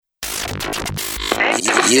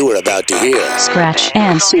You are about to hear Scratch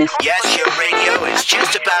and Sniff. Yes, your radio is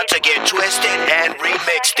just about to get twisted and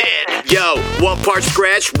remixed in. Yo, one part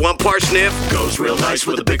scratch, one part sniff. Goes real nice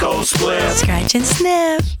with a big old split. Scratch and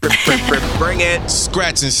Sniff. Bring it.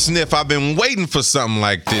 Scratch and Sniff. I've been waiting for something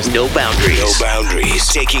like this. No boundaries. No boundaries.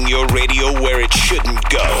 Taking your radio where it shouldn't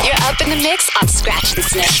go. You're up in the mix on Scratch and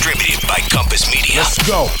Sniff. Distributed by Compass Media. Let's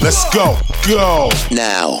go. Let's go. Go.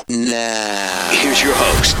 Now. Here's your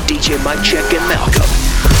host, DJ Mike Check and Malcolm.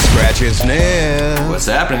 Scratch and Sniff. What's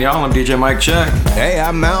happening, y'all? I'm DJ Mike Check. Hey,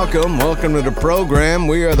 I'm Malcolm. Welcome to the program.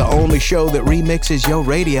 We are the only show that remixes your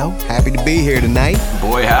radio. Happy to be here tonight.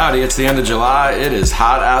 Boy, howdy. It's the end of July. It is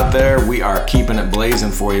hot out there. We are keeping it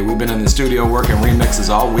blazing for you. We've been in the studio working remixes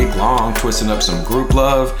all week long, twisting up some group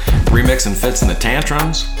love, remixing Fits and the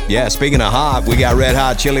Tantrums. Yeah, speaking of hot, we got Red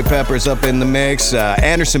Hot Chili Peppers up in the mix.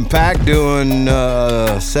 Anderson .Paak doing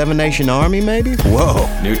Seven Nation Army, maybe? Whoa.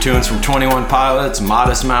 New tunes from 21 Pilots,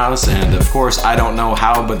 Modest Mouse, and of course, I Don't Know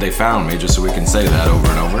How But They Found Me, just so we can say that over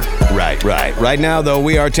and over. Right. Right now, though,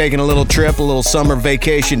 we are taking a little trip, a little summer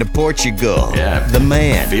vacation to Portugal. Yeah. The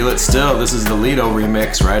man. Feel it still. This is the Lido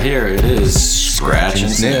remix right here. It is Scratch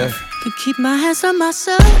and Sniff. Could keep my hands on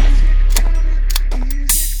myself.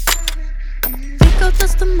 Think I'll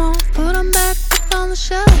dust them off, put them back up on the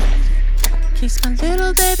shelf. Keeps my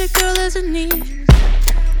little baby girl as a need.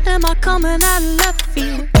 Am I coming out of left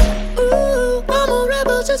field? Ooh, I'm a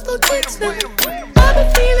rebel just for kicks now. I've been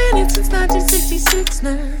feeling it since 1966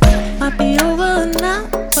 now. Might be over now,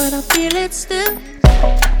 but I feel it still.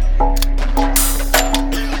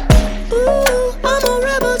 Ooh, I'm a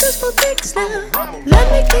rebel just for kicks now.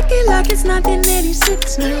 Let me kick it like it's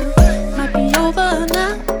 1986 now. Might be over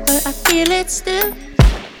now, but I feel it still.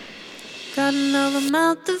 Got another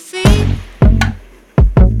mouth to feed.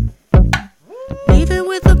 Leave it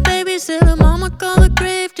with the babysitter, mama call the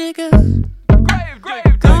grave digger.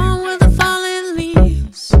 Gone with the falling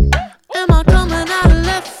leaves. Am I coming out of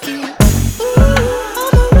left field? Ooh,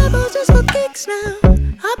 I'm a rebel just for kicks now.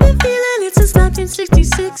 I've been feeling it since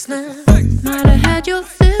 1966 now. Might have had your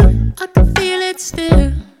fill, I can feel it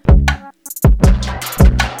still.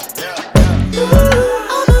 Ooh,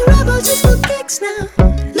 I'm a rebel just for kicks now.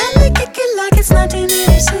 Let me kick it like it's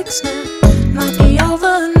 1986 now. Might be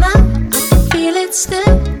over now, I can feel it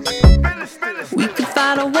still. We could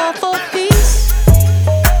fight a war for peace.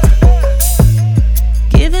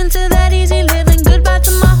 Give in to that easy living, goodbye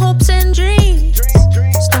to my hopes and dreams.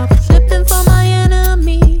 Stop flipping for my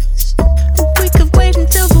enemies. We could wait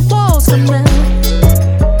until the walls come down.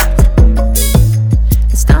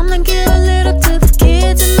 It's time to give a little to the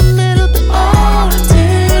kids in the middle, but all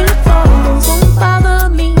until it falls won't bother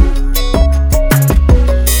me.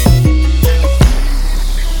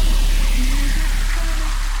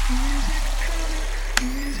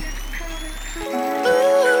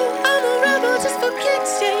 Ooh, I'm a rebel just for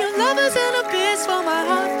kicks. Yeah, your love is an abyss for my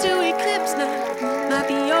heart to eclipse now. Might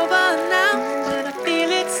be over now, but I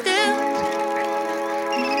feel it still.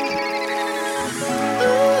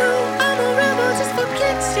 Ooh, I'm a rebel just for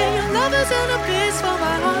kicks. Yeah, your love is an abyss for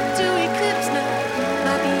my heart to eclipse now.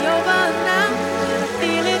 Might be over now, but I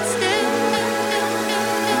feel it still.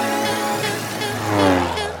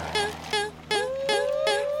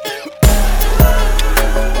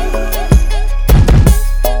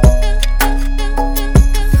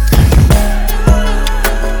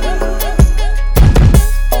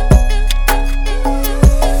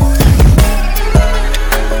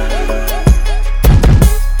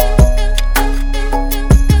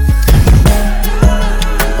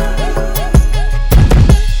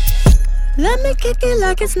 Let me kick it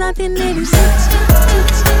like it's 1986.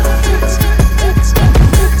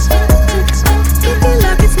 Kick it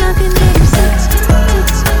like it's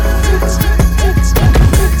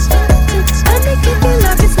 1986. Let me kick it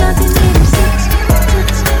like it's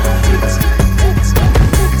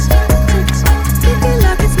 1986. Kick it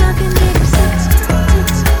like it's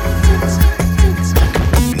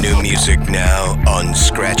 1986. New music now on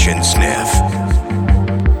Scratch and Sniff.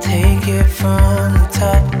 Take it from the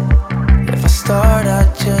top. If I start, I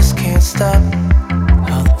just can't stop.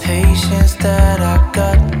 All the patience that I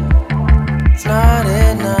got, it's not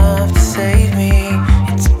enough to save me.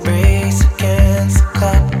 It's a race against the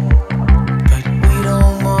clock, but we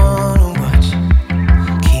don't wanna watch.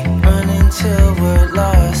 Keep running till we're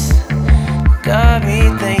lost. Got me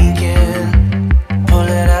thinking, pull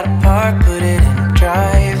it out of park, put it in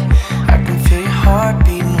drive. I can feel your heart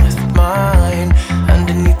beating with mine.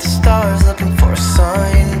 Underneath the stars, looking for a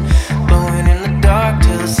sign. Blowing in the dark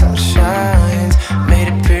till the sun shines. Made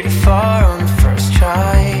it pretty far on the first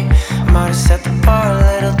try.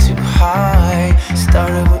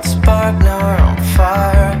 dark, now we're on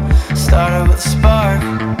fire. Started with a spark.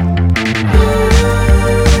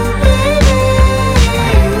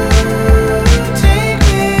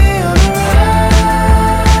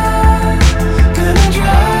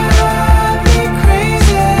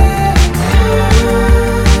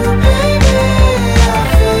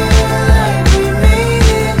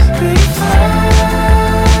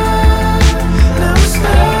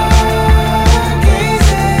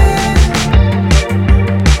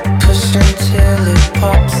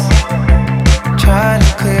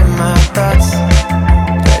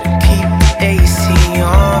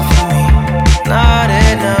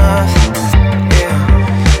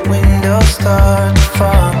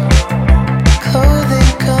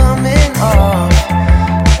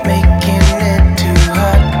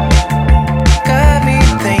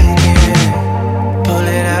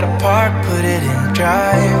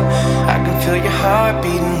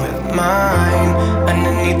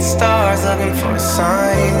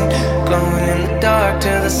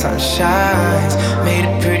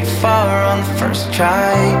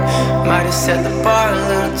 Set the bar a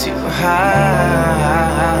little too high.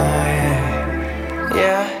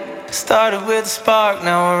 Yeah, started with a spark,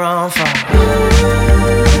 now we're on fire.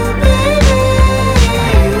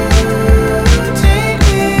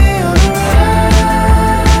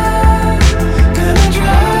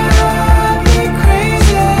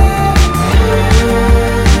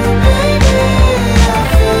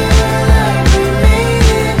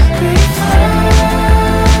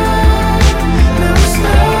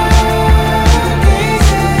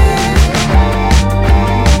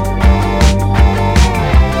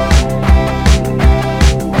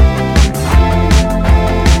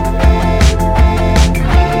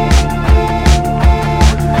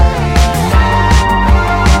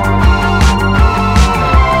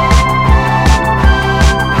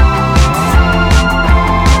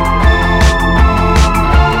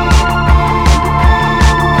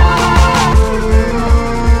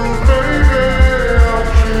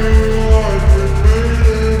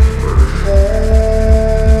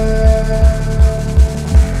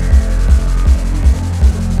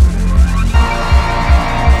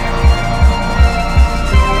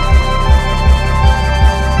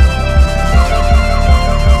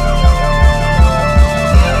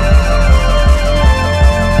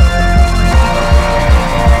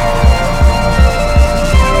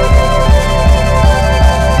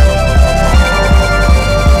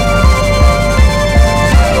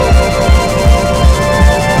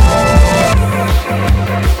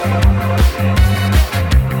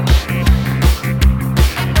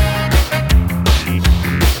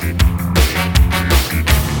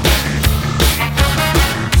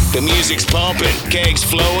 Music's pumping, kegs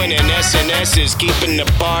flowing, and SNS is keeping the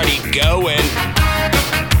party going.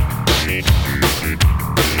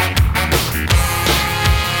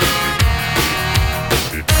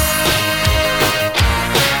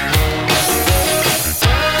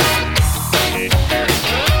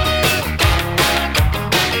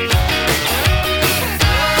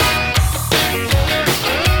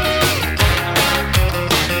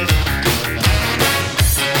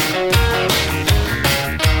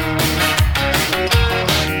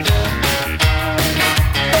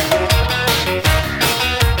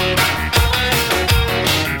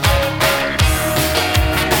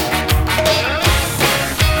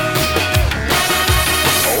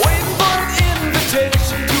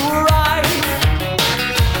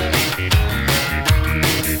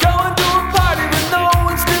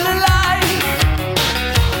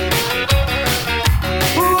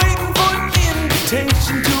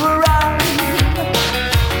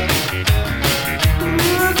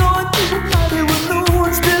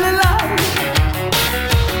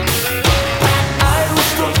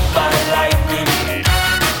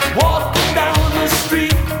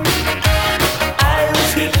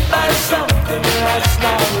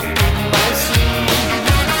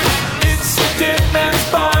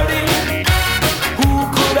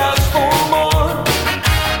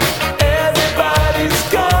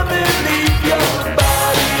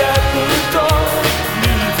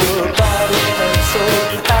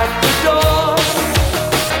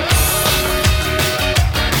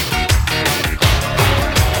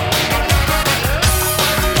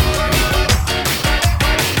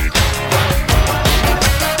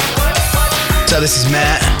 So this is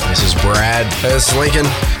Matt. This is Brad. This is Lincoln.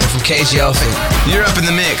 We're from KGL. You're up in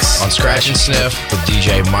the mix on Scratch and Sniff with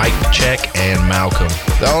DJ Mike Check and Malcolm.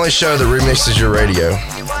 The only show that remixes your radio.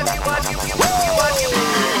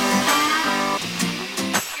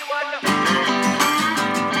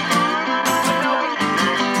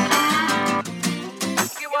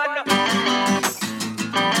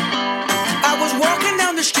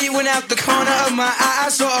 street, went out the corner of my eye. I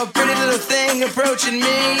saw a pretty little thing approaching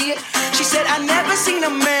me. She said, I never seen a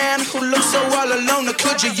man who looks so all alone. Or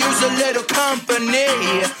could you use a little company?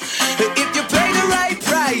 If you pay the right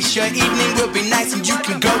price, your evening will be nice, and you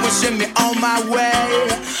can go and send me on my way.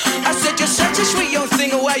 I said, you're such a sweet young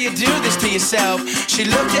thing, why you do this to yourself? She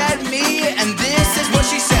looked at me, and this is what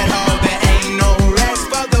she said. Oh, there ain't no rest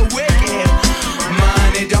for the wicked.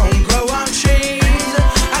 Money don't grow on trees.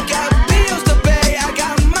 I got bills to pay, I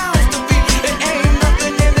got mouths to feed. There ain't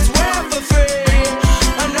nothing in this world for free.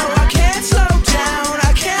 I know I can't slow down,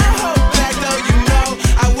 I can't hold back, though you know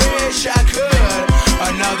I wish I could. I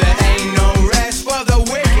know there ain't no rest for the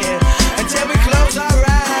wicked until we close our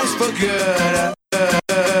eyes for good.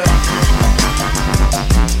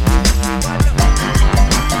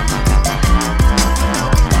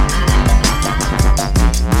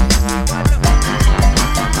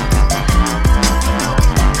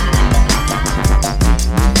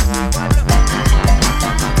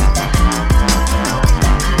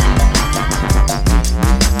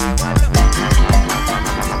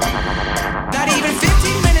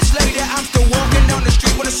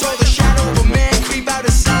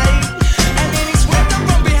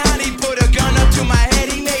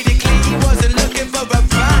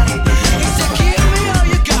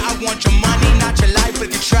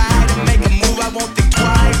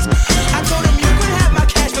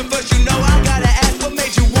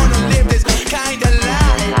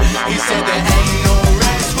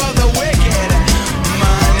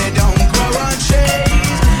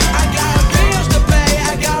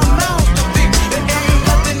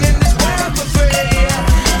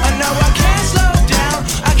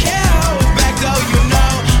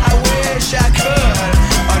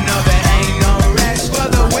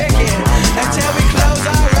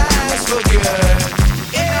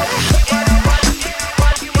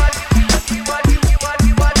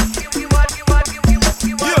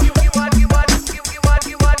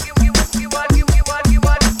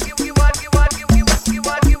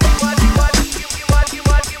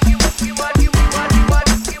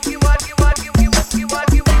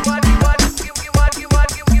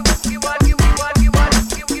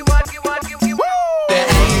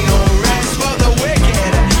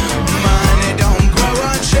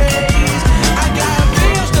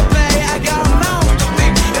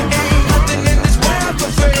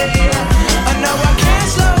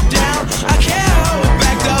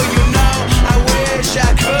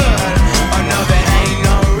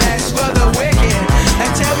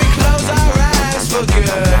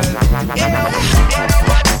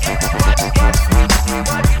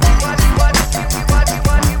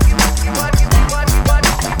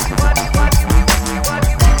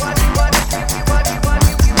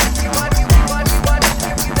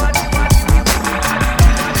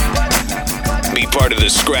 Part of the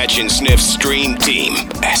Scratch and Sniff Stream Team.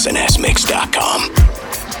 SNSMix.com.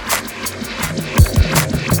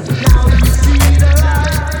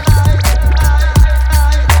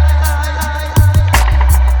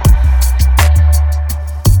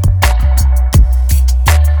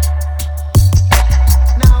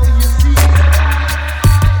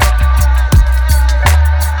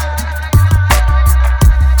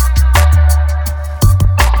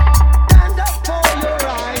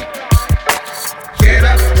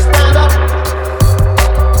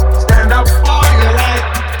 Stand up for your life.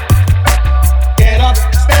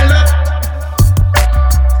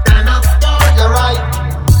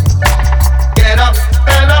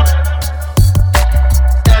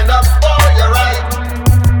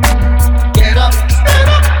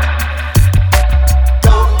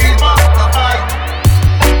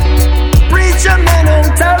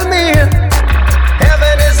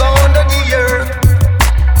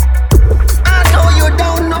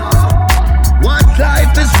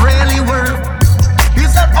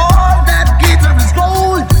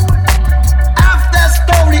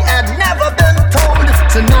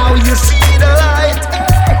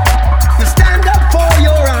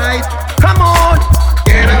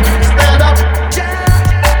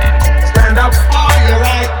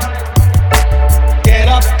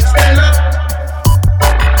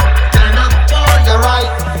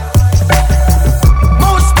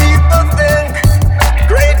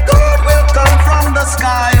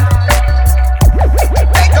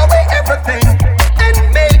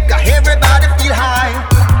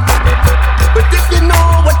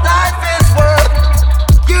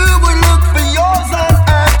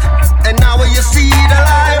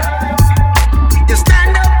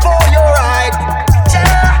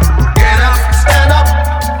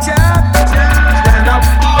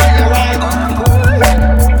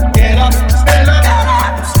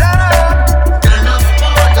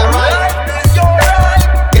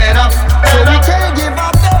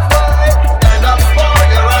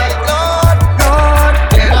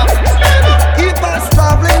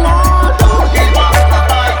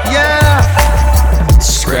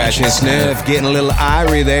 Scratch and Sniff, getting a little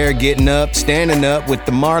irie there, getting up, standing up with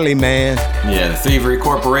the Marley Man. Yeah, the Thievery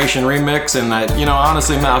Corporation remix, and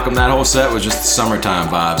honestly, Malcolm, that whole set was just the summertime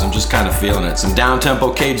vibes. I'm just kind of feeling it. Some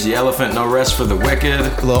down-tempo Cage the Elephant, No Rest for the Wicked.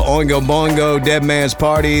 A little Oingo Boingo, Dead Man's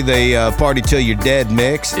Party, the Party Till You're Dead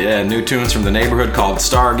mix. Yeah, new tunes from the neighborhood called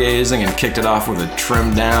Stargazing, and kicked it off with a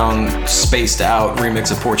trimmed-down, spaced-out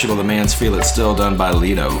remix of Portugal the Man's Feel It Still, done by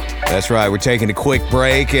Lido. That's right, we're taking a quick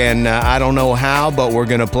break, and I don't know how, but we're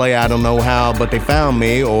going to play I Don't Know How, But They Found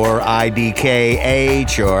Me, or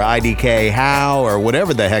IDKH, or IDK How, or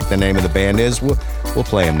whatever the heck the name of the band is. We'll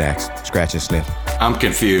play them next. Scratch and Sniff. I'm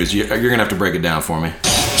confused. You're going to have to break it down for me.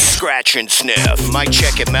 Scratch and Sniff. Mike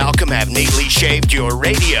Check and Malcolm have neatly shaved your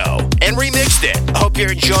radio and remixed it. Hope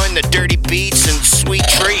you're enjoying the dirty beats and sweet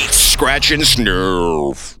treats. Scratch and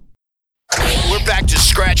Sniff. We're back to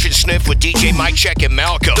Scratch and Sniff with DJ Mike Check and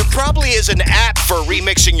Malcolm. There probably is an app for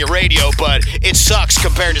remixing your radio, but it sucks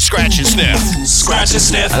compared to Scratch and Sniff. Scratch and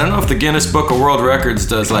Sniff. I don't know if the Guinness Book of World Records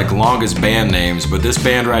does like longest band names, but this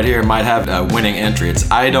band right here might have a winning entry. It's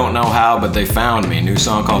I Don't Know How, But They Found Me. New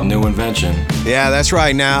song called New Invention. Yeah, that's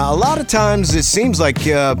right. Now, a lot of times it seems like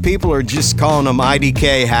people are just calling them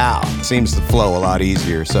IDK How. It seems to flow a lot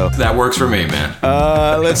easier. So that works for me, man.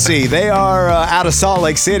 Let's see. They are out of Salt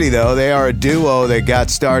Lake City, though. They are a duo that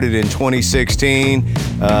got started in 2016.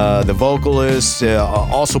 The vocalist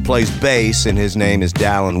also plays bass, and his name is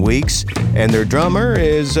Dallin Weeks. And their drummer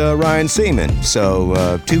is Ryan Seaman.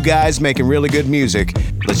 So two guys making really good music.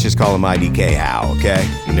 Let's just call them IDK How, okay?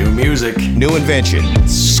 New music. New invention.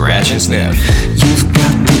 Scratch and Sniff. You've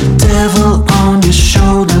got the devil on your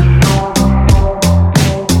shoulder.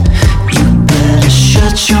 You better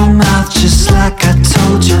shut your mouth just like I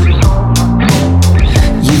told you.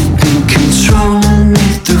 You've been controlling me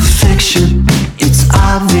through fiction. It's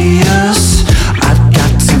obvious. I've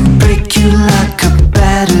got to break you like a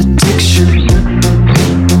bad addiction.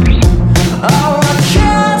 Oh, I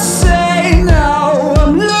can't say no.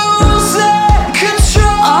 I'm losing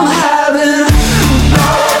control. I'm having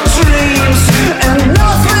bad dreams, and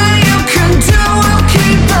nothing you can do will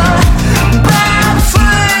keep the bad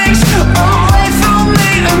things away from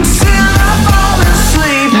me until I fall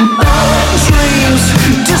asleep. Bad dreams,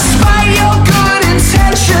 despite your good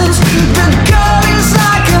intentions, the girl is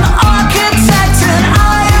like an architect, and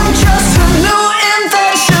I am just a new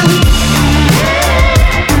invention.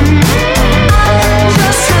 I am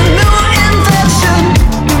just a new invention.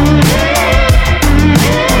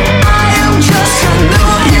 I am just a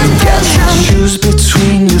new invention. Choose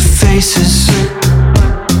between your faces.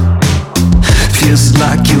 Feels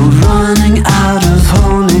like you're running out of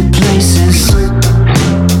holy places.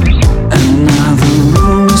 And now the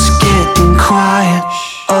room is getting quiet.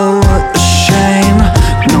 Oh, what a shame.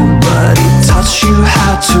 Nobody taught you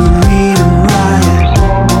how to read and write.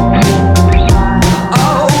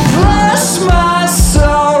 Oh, bless my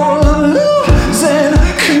soul, losing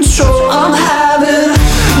control. I'm having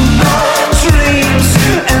bad dreams,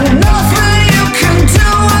 and nothing you can do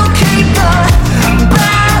will keep the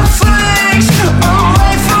bad things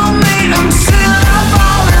away from me until I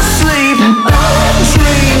fall asleep. Bad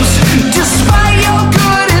dreams, despite your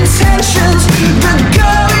good intentions, the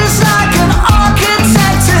girl is like an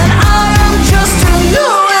architect, and I am just a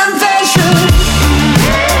new invention.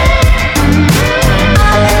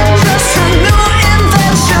 I am just a new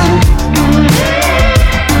invention.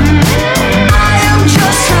 I am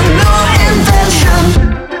just a new invention.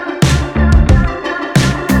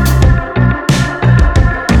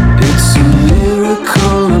 It's a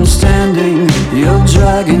miracle I'm standing. You're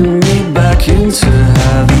dragging me back into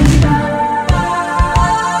heaven.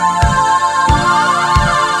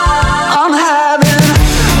 I'm having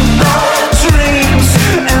bad dreams,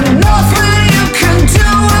 and nothing you can do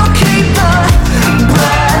will keep the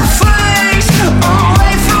bad things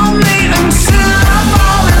away from me until I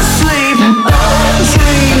fall asleep. Bad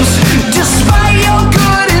dreams, despite your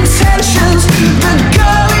good intentions, the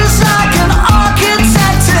girl is like an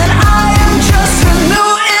architect, and I am just a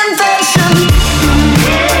new invention.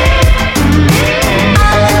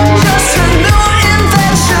 I am just a new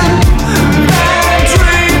invention. Bad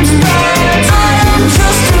dreams, bad dreams. I am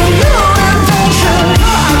just a new invention.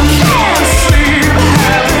 I can't sleep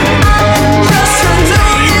having. I am just a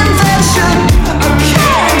new invention. I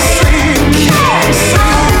can't sleep, can't sleep.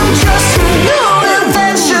 I am just a new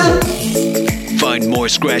invention. Find more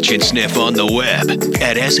Scratch and Sniff on the web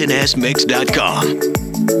at snsmix.com.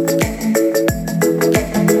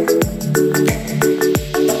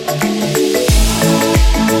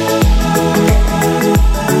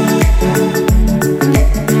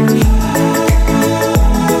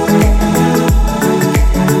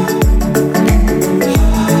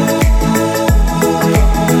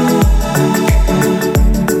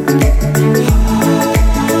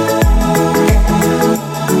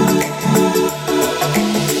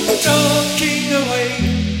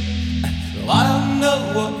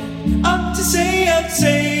 know what I'm to say, I'd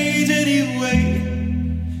say it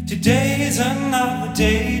anyway. Today is another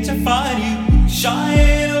day to find you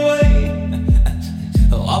shying away.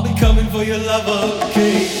 Oh, I'll be coming for your love,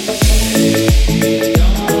 okay? Take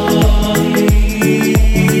on me,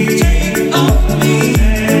 take on me.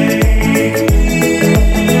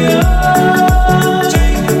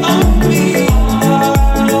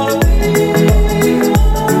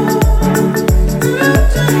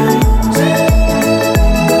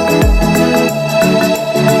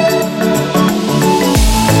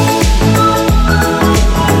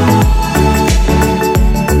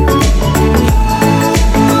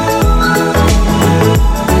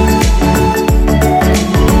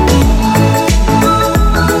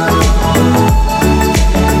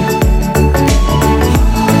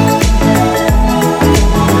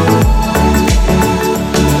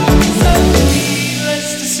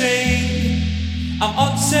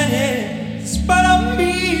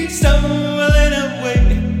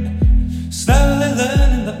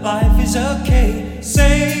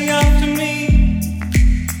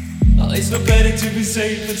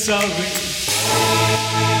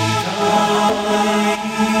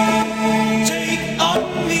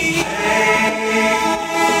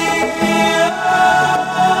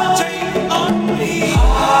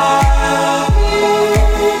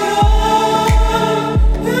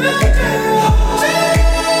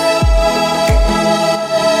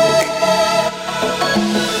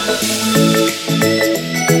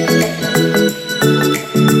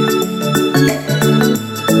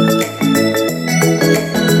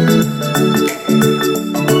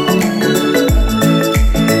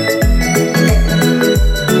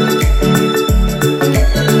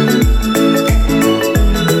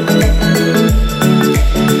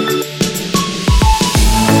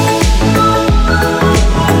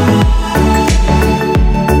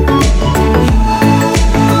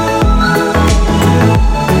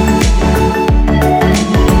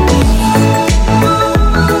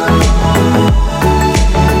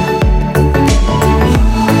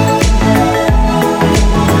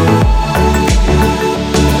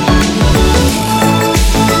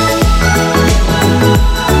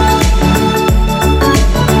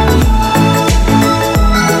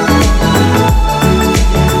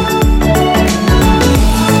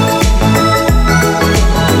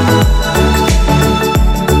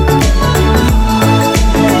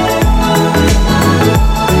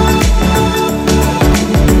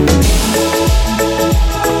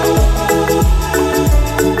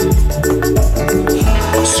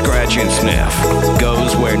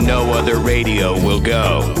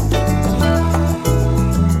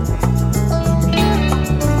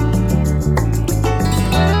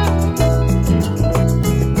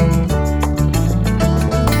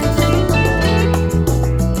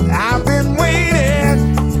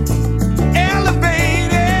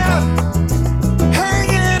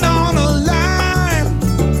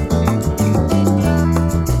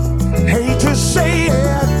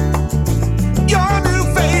 Your new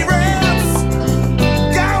favorites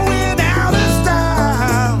going out of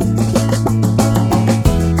style.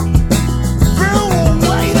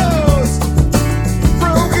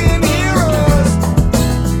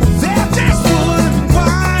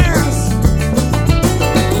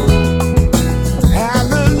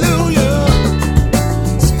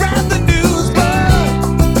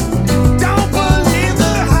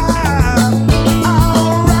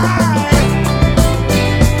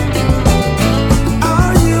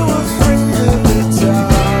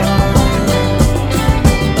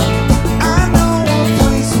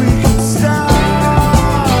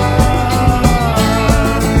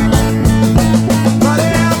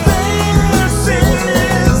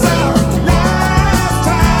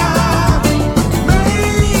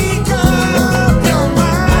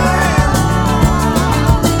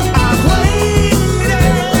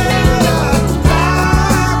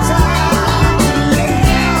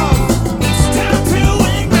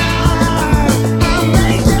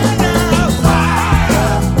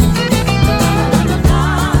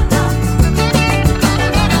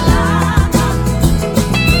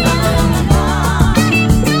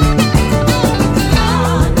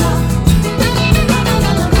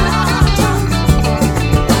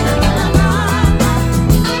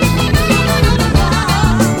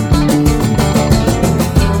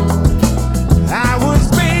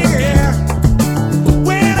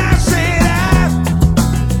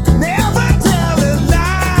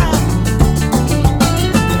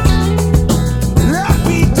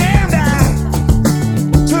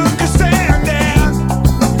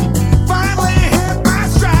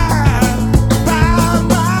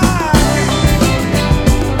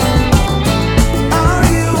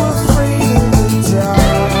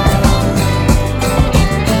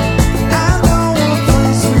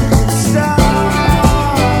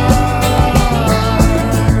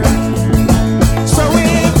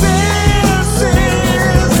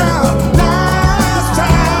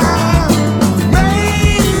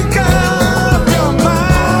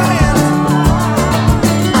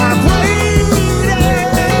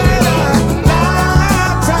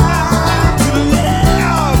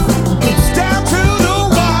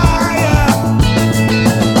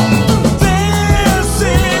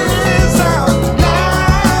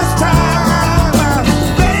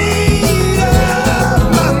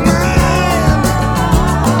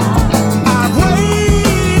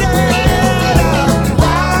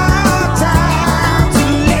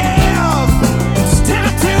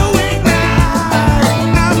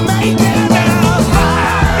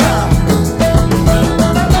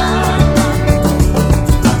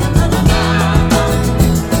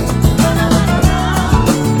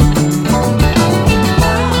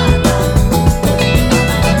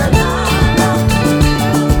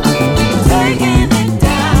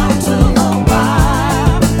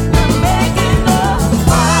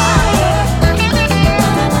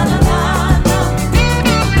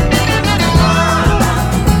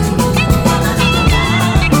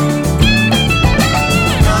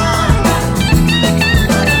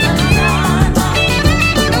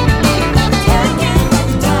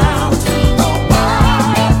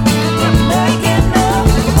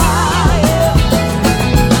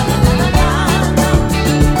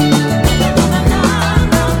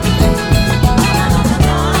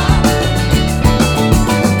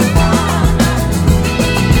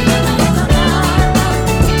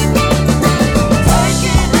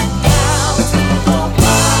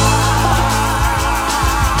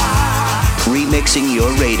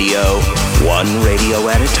 radio, one radio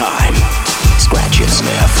at a time. Scratch and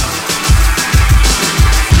sniff.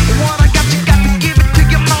 What I got, you got to give it to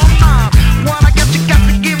your mama. What I got, you got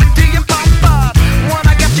to give it to your papa. What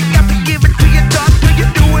I got, you got to give it to your doctor. You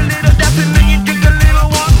do a little dancing and you drink a little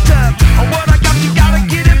water. What I got, you gotta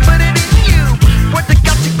get it, put it in you. What I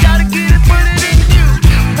got, you gotta get it, put it in you.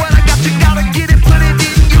 What I got, you gotta get it, put it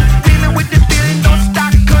in you. Feeling with the feeling, don't stop,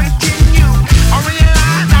 continue. I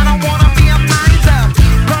realize I don't wanna be a miser.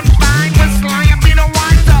 Confined with sly and be the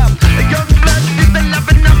wise up. A young blood is the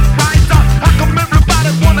loving up, rise up. How come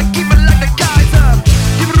everybody wanna keep it like the guys up?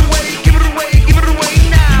 Give it away, give it away, give it away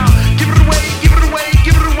now. Give it away, give it away,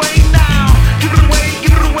 give it away now. Give it away,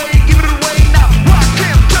 give it away, give it away now. Rock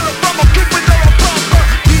him, tell him from a keep it all proper.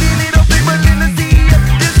 Needing it up, people in the sea of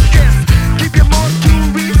distress. Keep your more to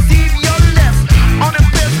receive your less. On the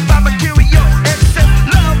best by material excess.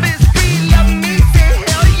 Love is free, love me, say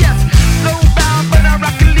hell yes. Slow down, but I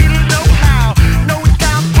rock a little know-how. No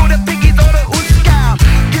time for the piggies or the ooskow.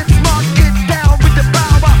 Get smart, get down with the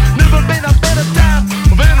power. Never been a better time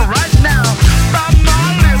than right now. Bob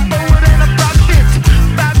Marley, forward and a profit.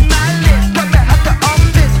 Bob Marley, got the hat to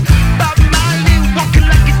off it. Bob Marley, walking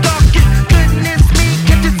like he's talking. Goodness me,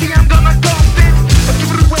 can't you see I'm gonna go fit?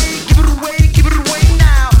 Give it away, give it away, give it away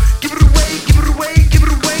now. Give it away, give it away, give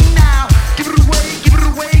it away now. Give it away, give it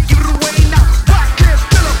away, give it away now. Rock it,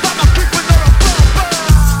 fill up, I'ma keep it all proper.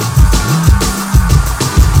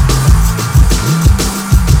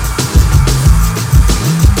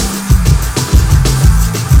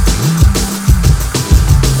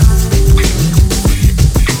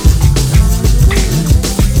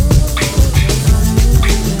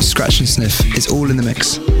 Scratch and Sniff is all in the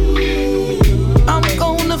mix. I'm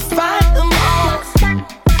gonna fight them all.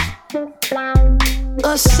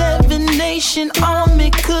 A 7-nation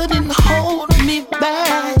army couldn't hold me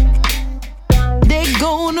back. They're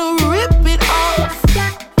gonna rip it off,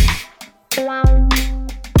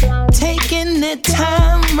 taking their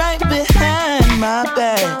time right behind my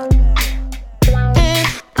back. And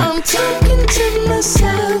I'm talking to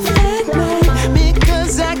myself at night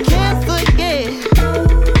because I can't forget.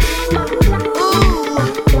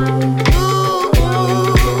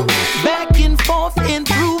 Back and forth and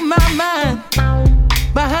through my mind,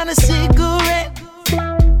 behind a cigarette.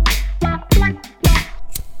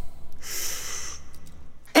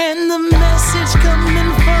 And the message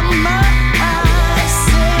coming from my eyes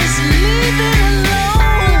says, leave it alone.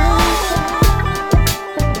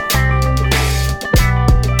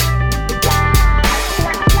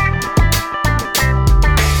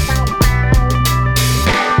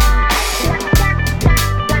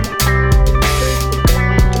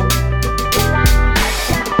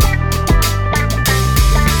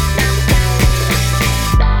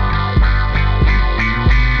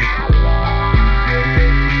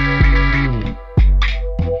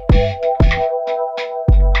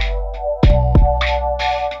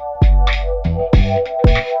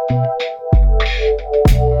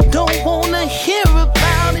 Don't wanna hear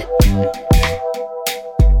about it.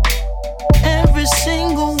 Every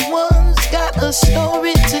single one's got a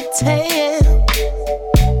story to tell.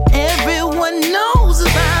 Everyone knows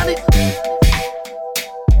about it.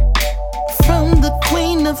 From the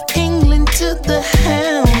Queen of England to the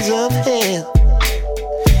hounds of hell.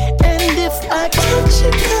 And if I catch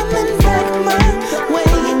you coming back my way,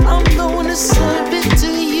 I'm gonna serve it to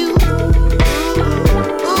you.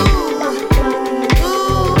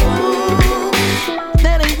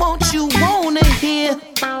 That ain't what you wanna hear,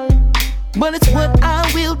 but it's what I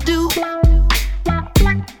will do.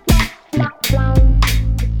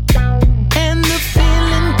 And the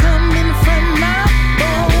feeling coming from my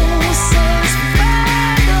bones says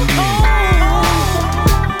fire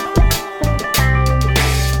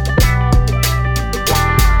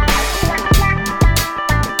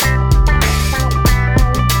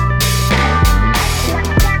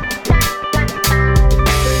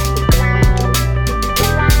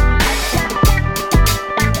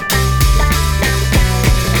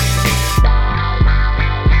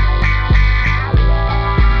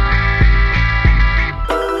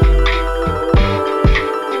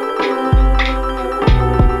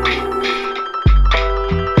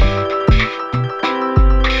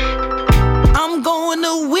I'm going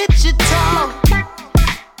to Wichita,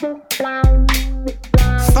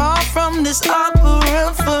 far from this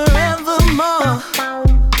opera forevermore.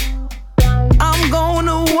 I'm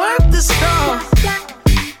gonna work the star,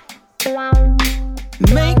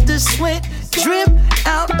 make the sweat drip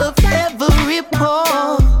out of every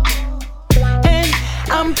pore. And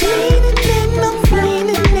I'm bleeding and I'm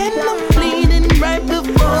bleeding and I'm bleeding right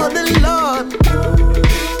before the Lord.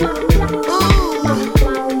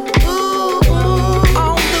 Ooh.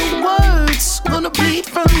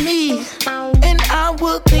 me, and I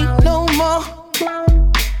will think no more.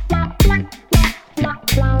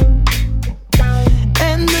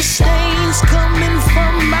 And the stains coming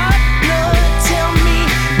from my blood tell me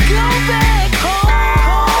go back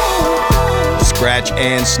home. Scratch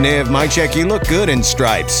and sniff. Mike Check, you look good in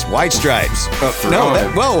stripes. White stripes.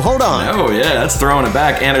 Whoa, hold on. Oh, yeah, that's throwing it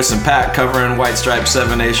back. Anderson .Paak covering White Stripes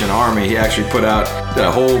 7 Nation Army. He actually put out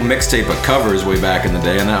a whole mixtape of covers way back in the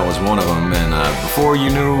day, and that was one of them. And before you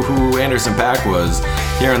knew who Anderson .Paak was,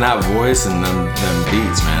 hearing that voice and them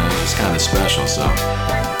beats, man, it was kind of special. So,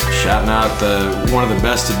 shouting out one of the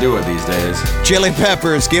best to do it these days. Chili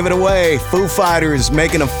Peppers, give it away. Foo Fighters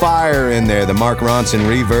making a fire in there. The Mark Ronson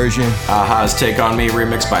reversion. Aha's Take On Me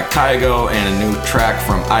remixed by Kygo, and a new track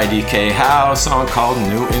from IDK How, a song called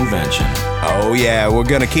New Invention. Oh yeah, we're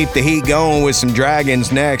gonna keep the heat going with some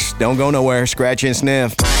Dragons next. Don't go nowhere. Scratch and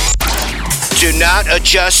sniff. Do not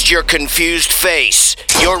adjust your confused face.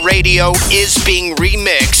 Your radio is being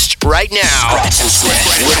remixed right now. Scratch and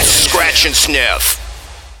Sniff. With Scratch and Sniff.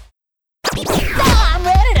 I'm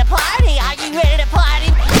ready to party. Are you ready to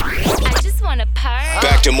party? I just want to party.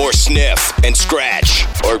 Back to more Sniff and Scratch.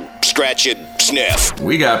 Or Scratch it, Sniff.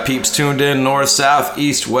 We got peeps tuned in north, south,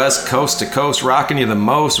 east, west, coast to coast, rocking you the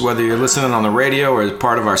most, whether you're listening on the radio or as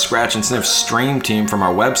part of our Scratch and Sniff stream team from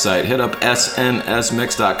our website. Hit up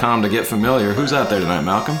snsmix.com to get familiar. Who's out there tonight,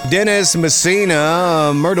 Malcolm? Dennis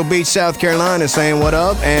Messina, Myrtle Beach, South Carolina, saying what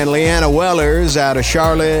up, and Leanna Wellers out of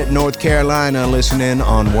Charlotte, North Carolina, listening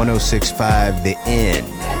on 106.5 The End.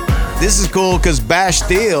 This is cool because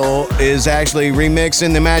Bastille is actually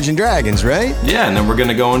remixing the Imagine Dragons, right? Yeah, and then we're going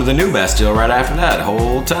to go into the new Bastille right after that.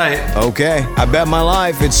 Hold tight. Okay, I bet my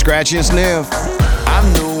life it's Scratch and Sniff. I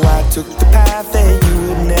know I took the path that you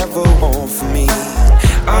would never want for me.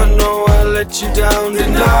 I know I let you down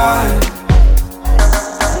tonight.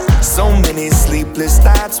 So many sleepless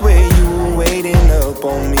nights where you were waiting up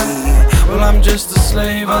on me. Well, I'm just a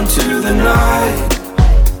slave unto the night.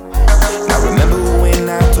 I remember when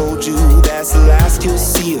I told you that's the last you'll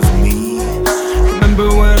see of me. Remember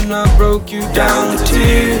when I broke you down to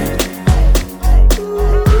tears.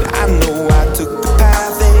 I know I took the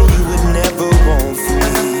path that you would never want for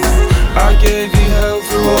me. I gave you hell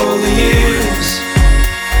through all the years.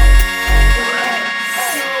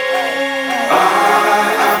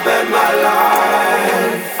 I bet my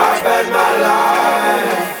life, I bet my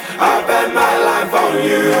life, I bet my life on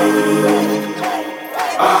you.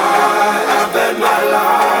 I bet my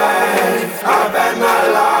life, I bet my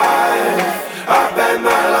life, I bet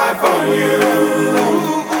my life on you.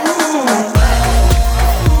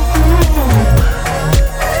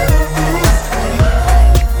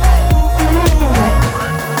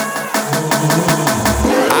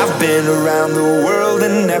 I've been around the world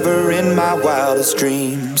and never in my wildest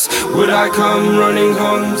dreams would I come running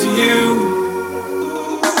home to you.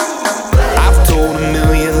 I've told a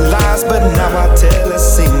million lies, but now I tell a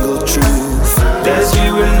single truth. There's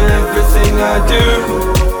you in everything I do.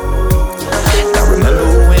 Now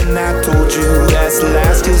remember when I told you that's the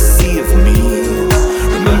last you'll see of me.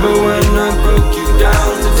 Remember when I broke you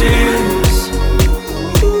down to tears.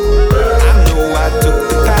 I know I took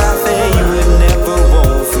the path that you would never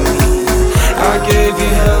want for me. I gave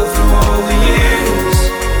you hell through all the years.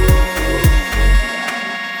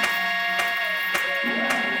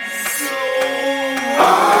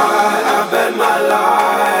 I bet my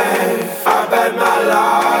life, I bet my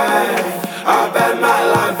life, I bet my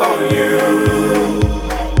life on you.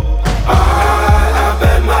 I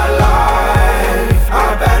bet my life,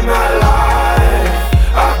 I bet my life,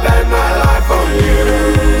 I bet my life on you.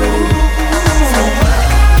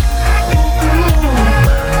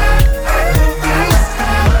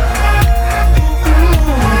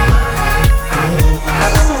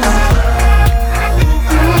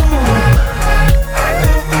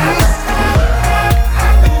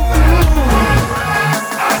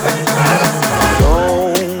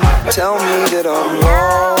 Tell me that I'm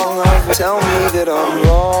wrong, tell me that I'm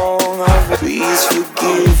wrong, please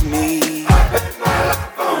forgive me.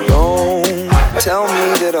 Don't tell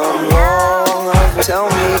me that I'm wrong, tell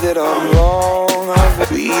me that I'm wrong,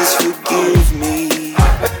 please forgive me.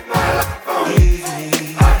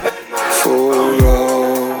 For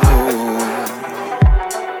all I've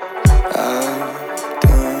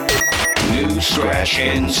done. New Scratch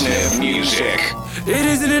and Sniff music. It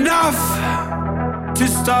isn't enough to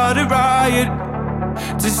start a riot,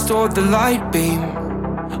 distort the light beam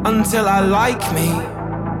until I like me.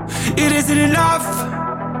 It isn't enough.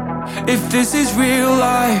 If this is real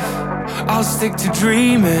life, I'll stick to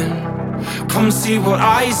dreaming. Come see what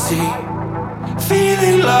I see.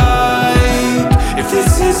 Feeling like if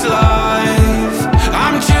this is life,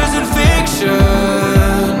 I'm just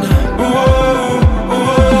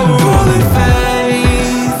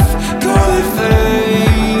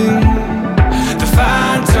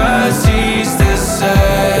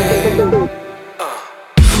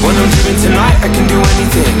tonight, I can do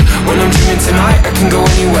anything. When I'm dreaming tonight, I can go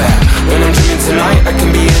anywhere. When I'm dreaming tonight, I can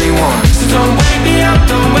be anyone. So don't wake me up,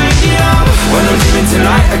 don't wake me up. When I'm dreaming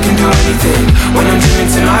tonight, I can do anything. When I'm dreaming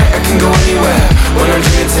tonight, I can go anywhere. When I'm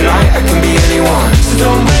dreaming tonight, I can be anyone. So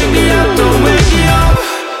don't wake me up, don't wake me up.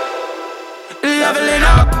 Leveling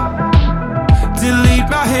up, delete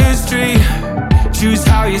my history. Choose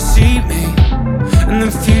how you see me, and the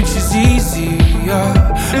future's easier.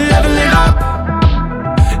 Leveling up,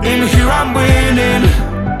 in here I'm winning.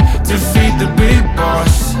 Defeat the big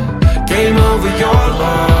boss, game over your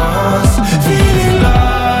loss. Feeling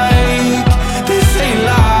like this ain't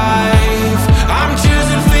life, I'm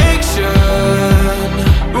choosing fiction.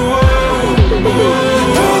 Whoa,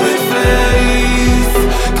 whoa. Call it faith,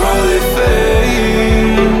 call it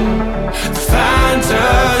fame. The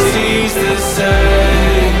fantasy's the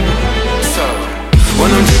same. So, when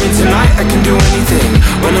I'm dreaming tonight, I can do anything.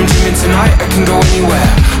 When I'm dreaming tonight, I can go anywhere.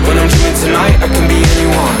 When I'm dreaming tonight, I can be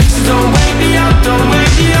anyone. So don't wake me up, don't wake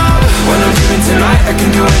me up. When I'm dreaming tonight, I can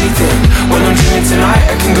do anything. When I'm dreaming tonight,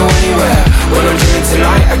 I can go anywhere. When I'm dreaming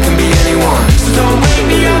tonight, I can be anyone. So don't wake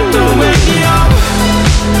me up, don't wake me up.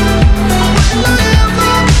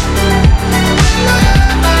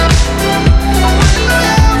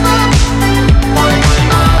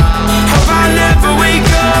 Hope I never wake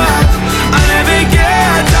up, I never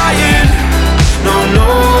get tired. No, no,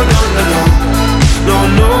 no, no, no. No,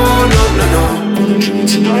 no, no, no, no. When I'm dreaming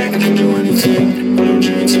tonight, I can do anything. When I'm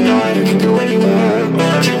dreaming tonight, I can go anywhere. When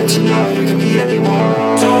I'm dreaming tonight, I can be anyone.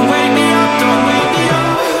 Don't wake me up, don't wake me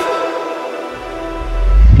up.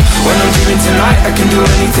 When I'm dreaming tonight, I can do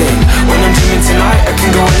anything. When I'm dreaming tonight, I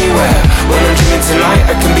can go anywhere. When I'm dreaming tonight,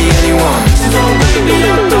 I can be anyone. So don't wake me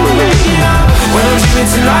up, don't wake me up. When I'm dreaming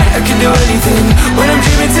tonight, I can do anything. When I'm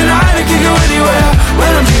dreaming tonight, I can go anywhere.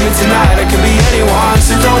 When I'm dreaming tonight, I can be anyone.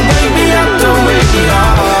 So don't wake me up, don't wake me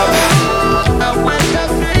up.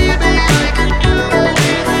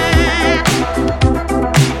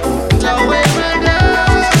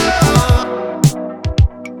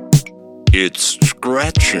 It's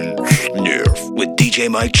Scratch and Sniff with DJ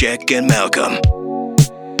Mike Check and Malcolm.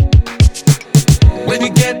 When you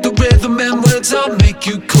get the rhythm and words, I'll make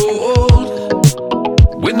you cold.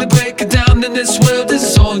 When we break it down in this world, this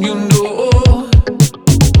is all you know.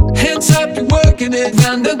 Hands up, you're working it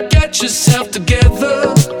round and get yourself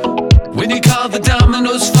together. When you call the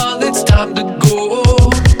dominoes fall, it's time to go.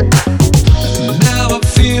 Now I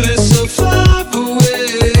feel it so far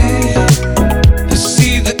away. I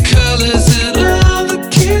see the colors and all the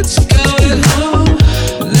kids going home.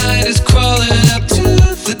 Night is crawling up to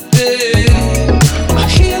the day. I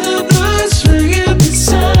hear the noise ringing, the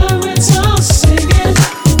sirens all singing.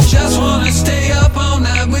 Just wanna stay up all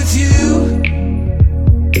night with you.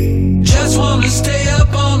 Just wanna stay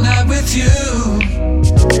up all night with you.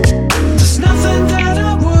 There's nothing that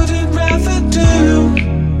I wouldn't rather do.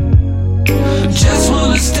 Just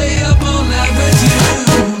wanna stay up all night with you.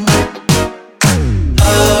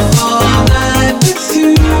 Up all night with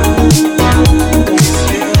you.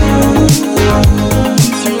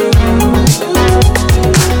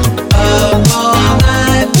 Up all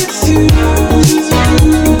night with you.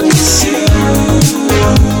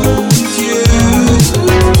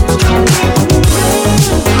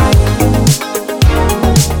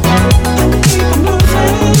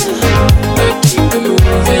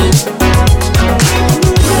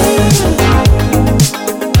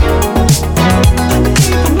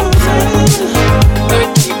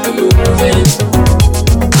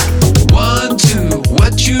 One, two,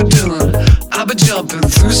 what you doing? I've been jumping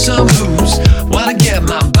through some hoops. Wanna get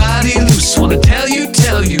my body loose. Wanna tell you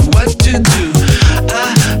what to do.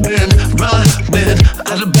 I've been running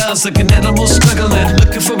out of bounds like an animal struggling.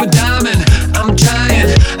 Looking for a diamond. I'm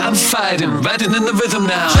trying, I'm fighting, riding in the rhythm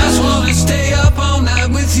now. Just wanna stay up all night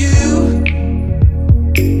with you.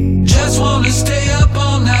 Just wanna stay up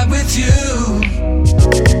all night with you.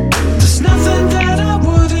 There's nothing that I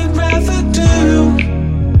wouldn't rather do.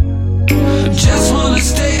 Just wanna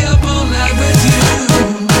stay up all night with you.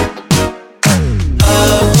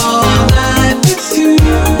 Up all night with you.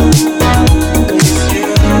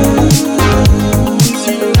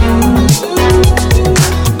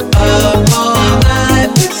 Up all night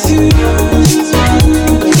with you.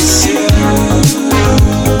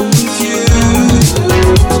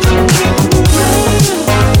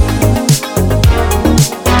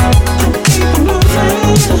 Keep moving.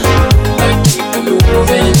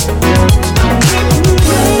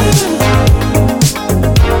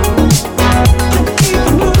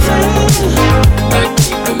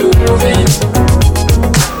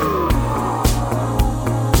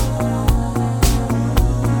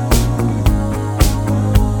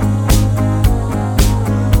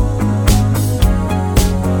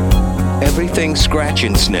 everything Scratch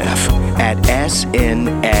and Sniff at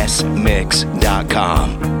snsmix.com.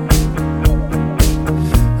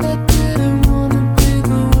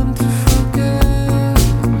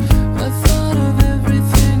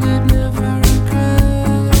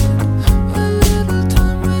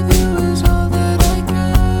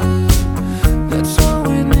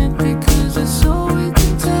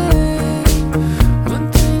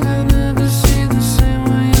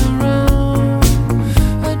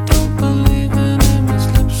 Believe in it, my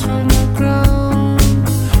lips on the ground.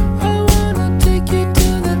 I wanna take you to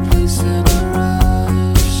that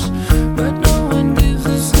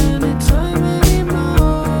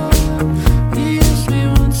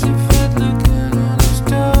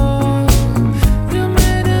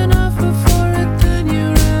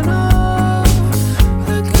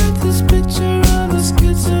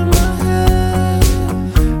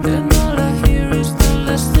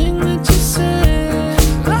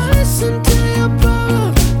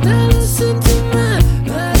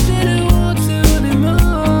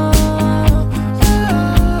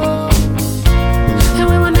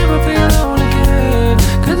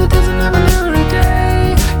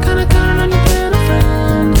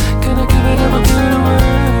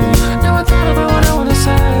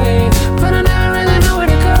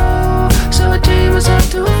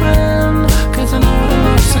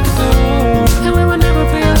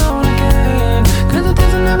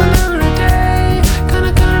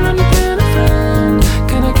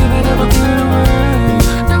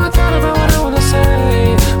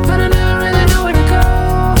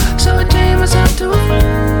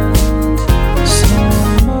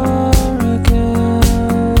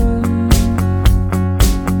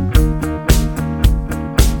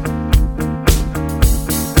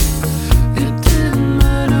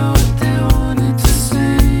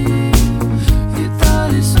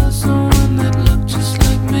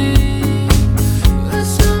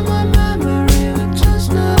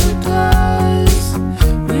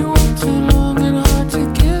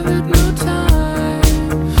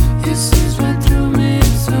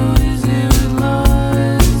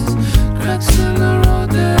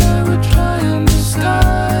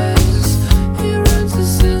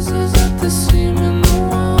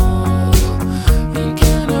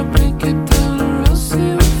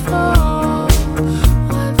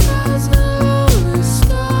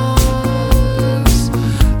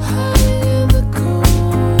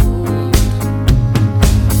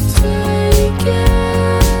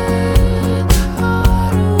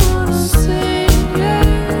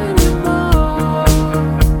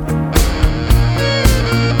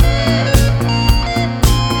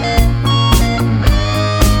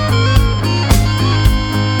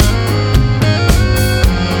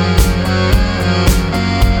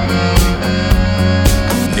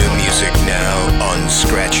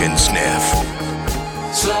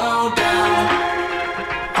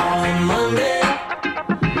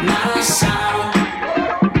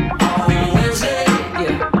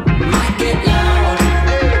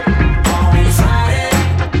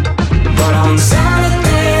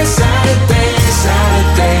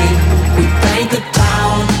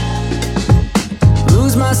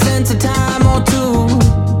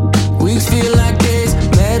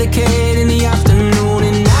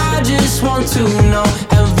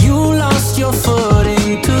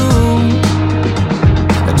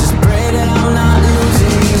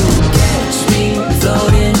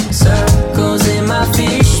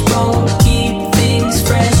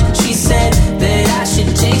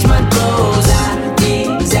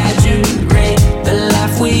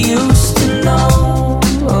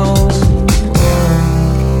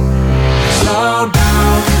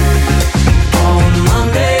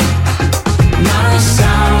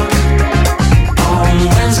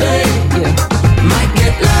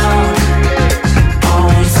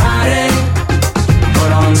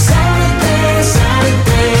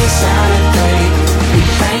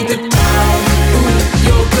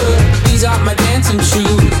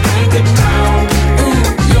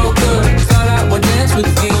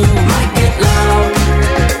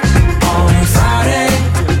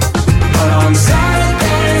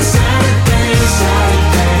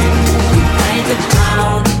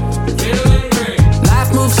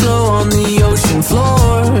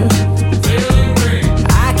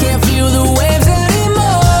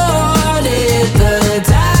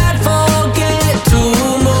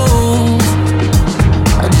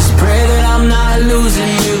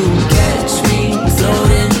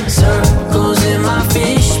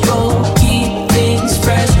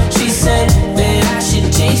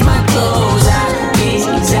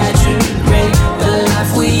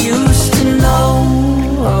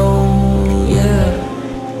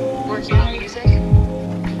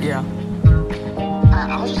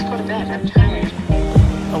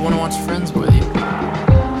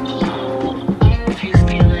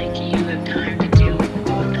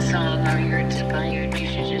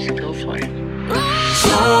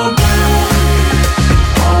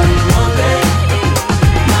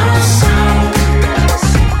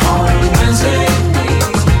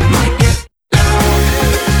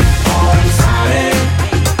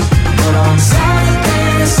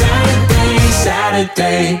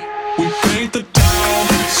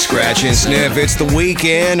Scratch and Sniff. It's the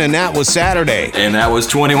weekend, and that was Saturday. And that was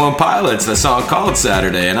 21 Pilots, the song called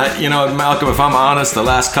Saturday. And Malcolm, if I'm honest, the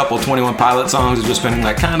last couple 21 Pilot songs have just been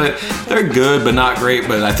like they're good, but not great.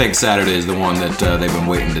 But I think Saturday is the one that they've been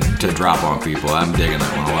waiting to drop on people. I'm digging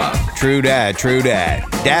that one a lot. True that.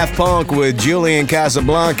 Daft Punk with Julian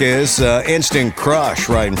Casablancas, Instant Crush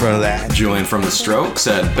right in front of that. Julian from The Strokes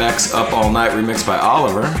had Beck's Up All Night remixed by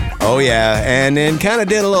Oliver. Oh yeah, and then kind of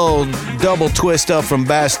did a little double twist up from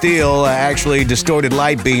Bastille, actually Distorted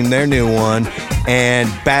Light Beam, their new one, and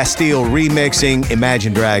Bastille remixing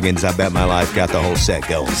Imagine Dragons. I Bet My Life got the whole set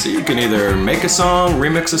going. So you can either make a song,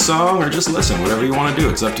 remix a song, or just listen, whatever you want to do.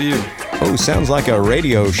 It's up to you. Oh, sounds like a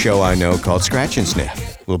radio show I know called Scratch and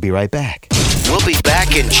Sniff. We'll be right back. We'll be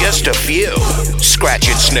back in just a few. Scratch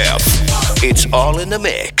and Sniff. It's all in the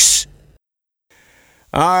mix.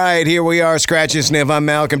 All right, here we are, Scratch and Sniff. I'm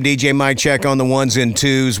Malcolm, DJ Mike Check on the ones and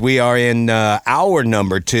twos. We are in hour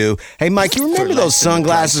number 2. Hey, Mike, you remember those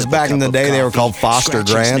sunglasses back in the day? They were called Foster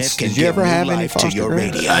Grants. Did you ever have any Foster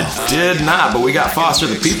Grants? I did not, but we got Foster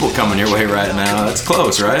the People coming your way right now. That's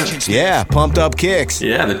close, right? Yeah, Pumped Up Kicks.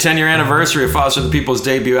 Yeah, the 10-year anniversary of Foster the People's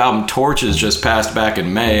debut album Torches just passed back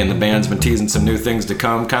in May, and the band's been teasing some new things to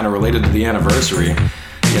come, kind of related to the anniversary.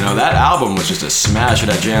 You know, that album was just a smash. It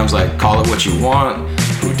had jams like Call It What You Want,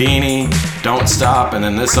 Houdini, Don't Stop, and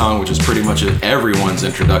then this song, which is pretty much everyone's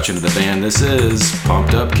introduction to the band. This is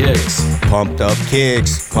Pumped Up Kicks. Pumped Up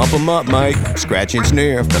Kicks. Pump 'em up, Mike. Scratch and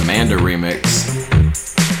Sniff. The Manda remix.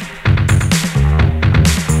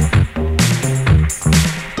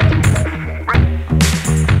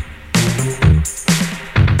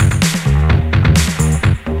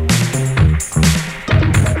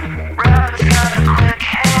 Got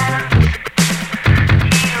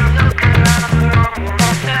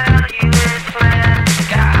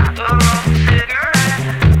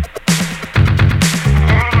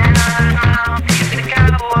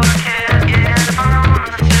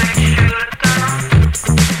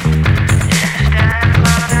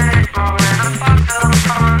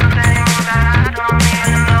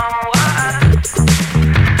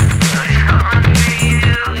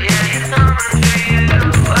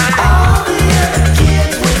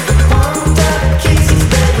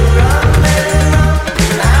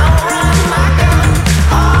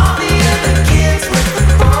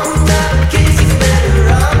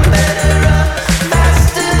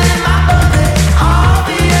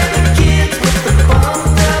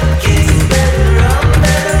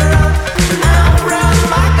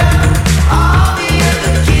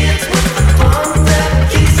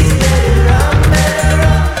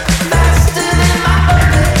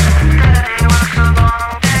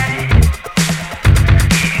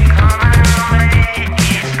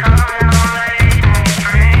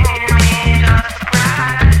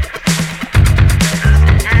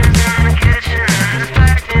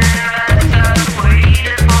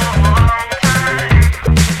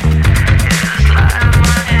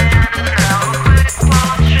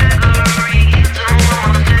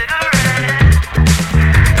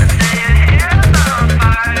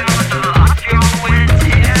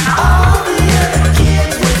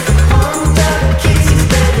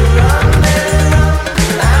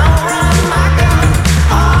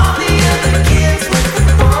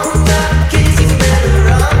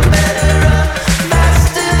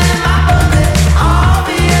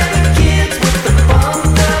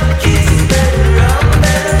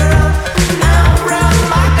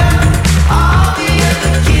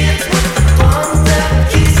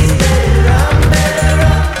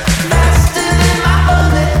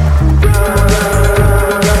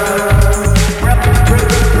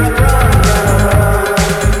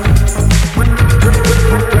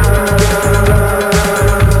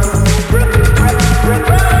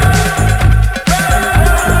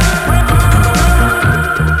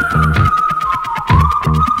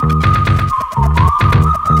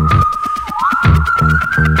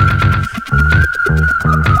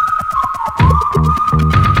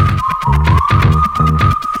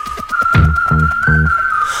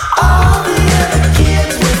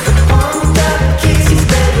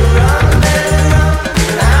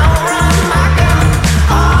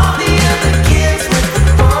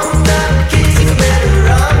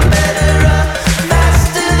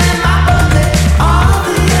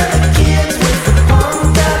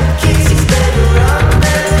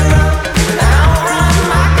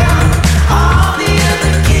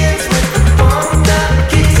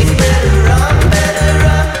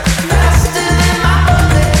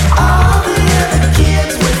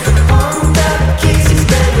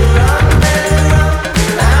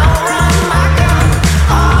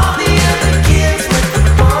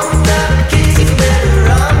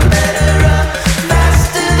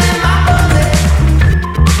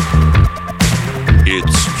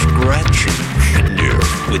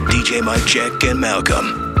DJ Mike Check and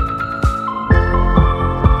Malcolm.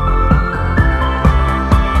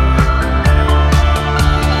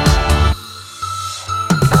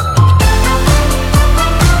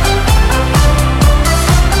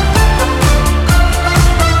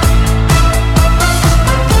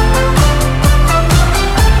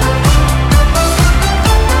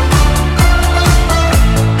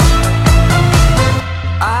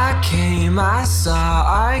 I saw,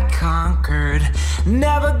 I conquered,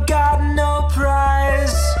 never got no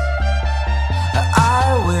prize.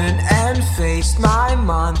 I went and faced my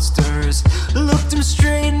monsters, looked them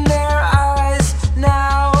straight in their eyes.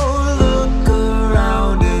 Now look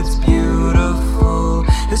around, it's beautiful.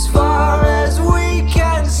 As far as we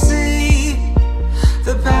can see,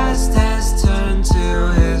 the past has turned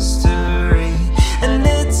to history, and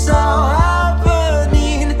it's all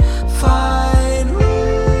happening finally.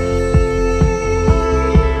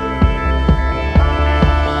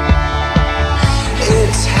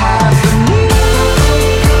 It's happening.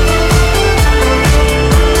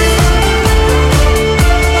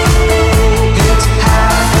 It's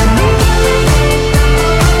happening.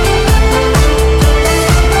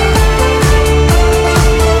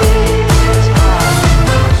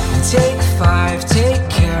 Take 5, take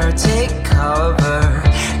care, take cover.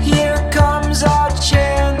 Here comes our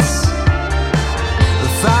chance.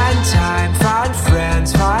 Find time, find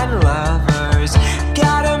friends, find lovers.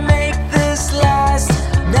 Gotta make this last.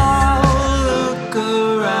 Now look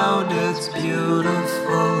around, it's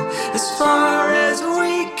beautiful. As far as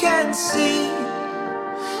we can see,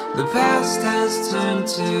 the past has turned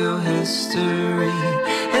to history,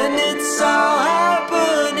 and it's all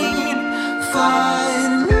happening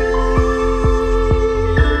finally.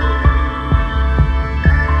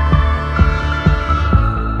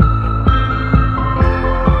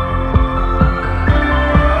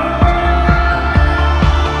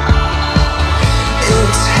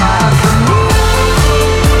 It's happening.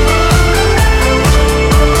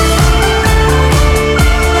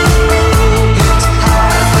 It's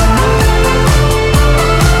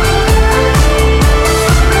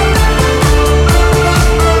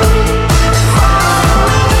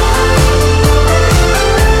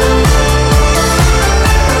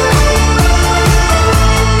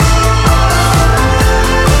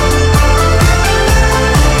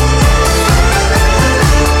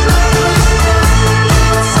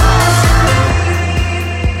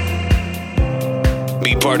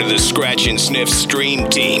Be part of the Scratch and Sniff stream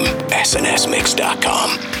team.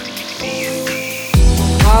 SNSMix.com.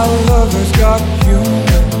 My lover's got humor.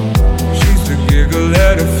 She's the giggle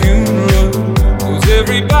at a funeral. Knows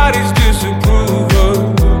everybody's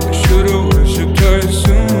disapproval. I should've worshipped her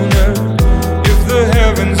sooner. If the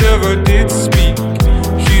heavens ever did speak,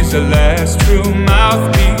 she's the last true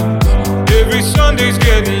mouthpiece. Every Sunday's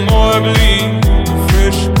getting more bleak.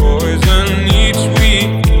 Fresh poison each week.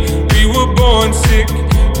 We were born sick,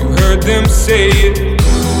 you heard them say it.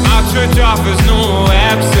 My church offers no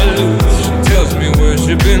absolutes. She tells me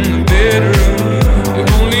worship in the bedroom. The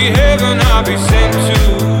only heaven I'll be sent to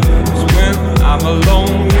is when I'm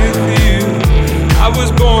alone with you. I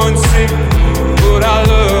was born sick, but I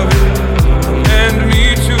love it. Command me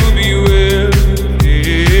to be well.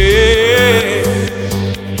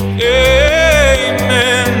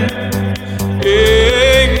 Amen.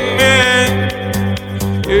 Amen.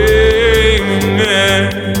 Amen.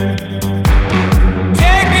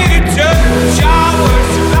 Take me to church, I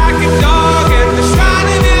worship like a dog at the shrine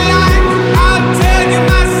of your light. I'll tell you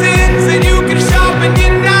my sins and you can show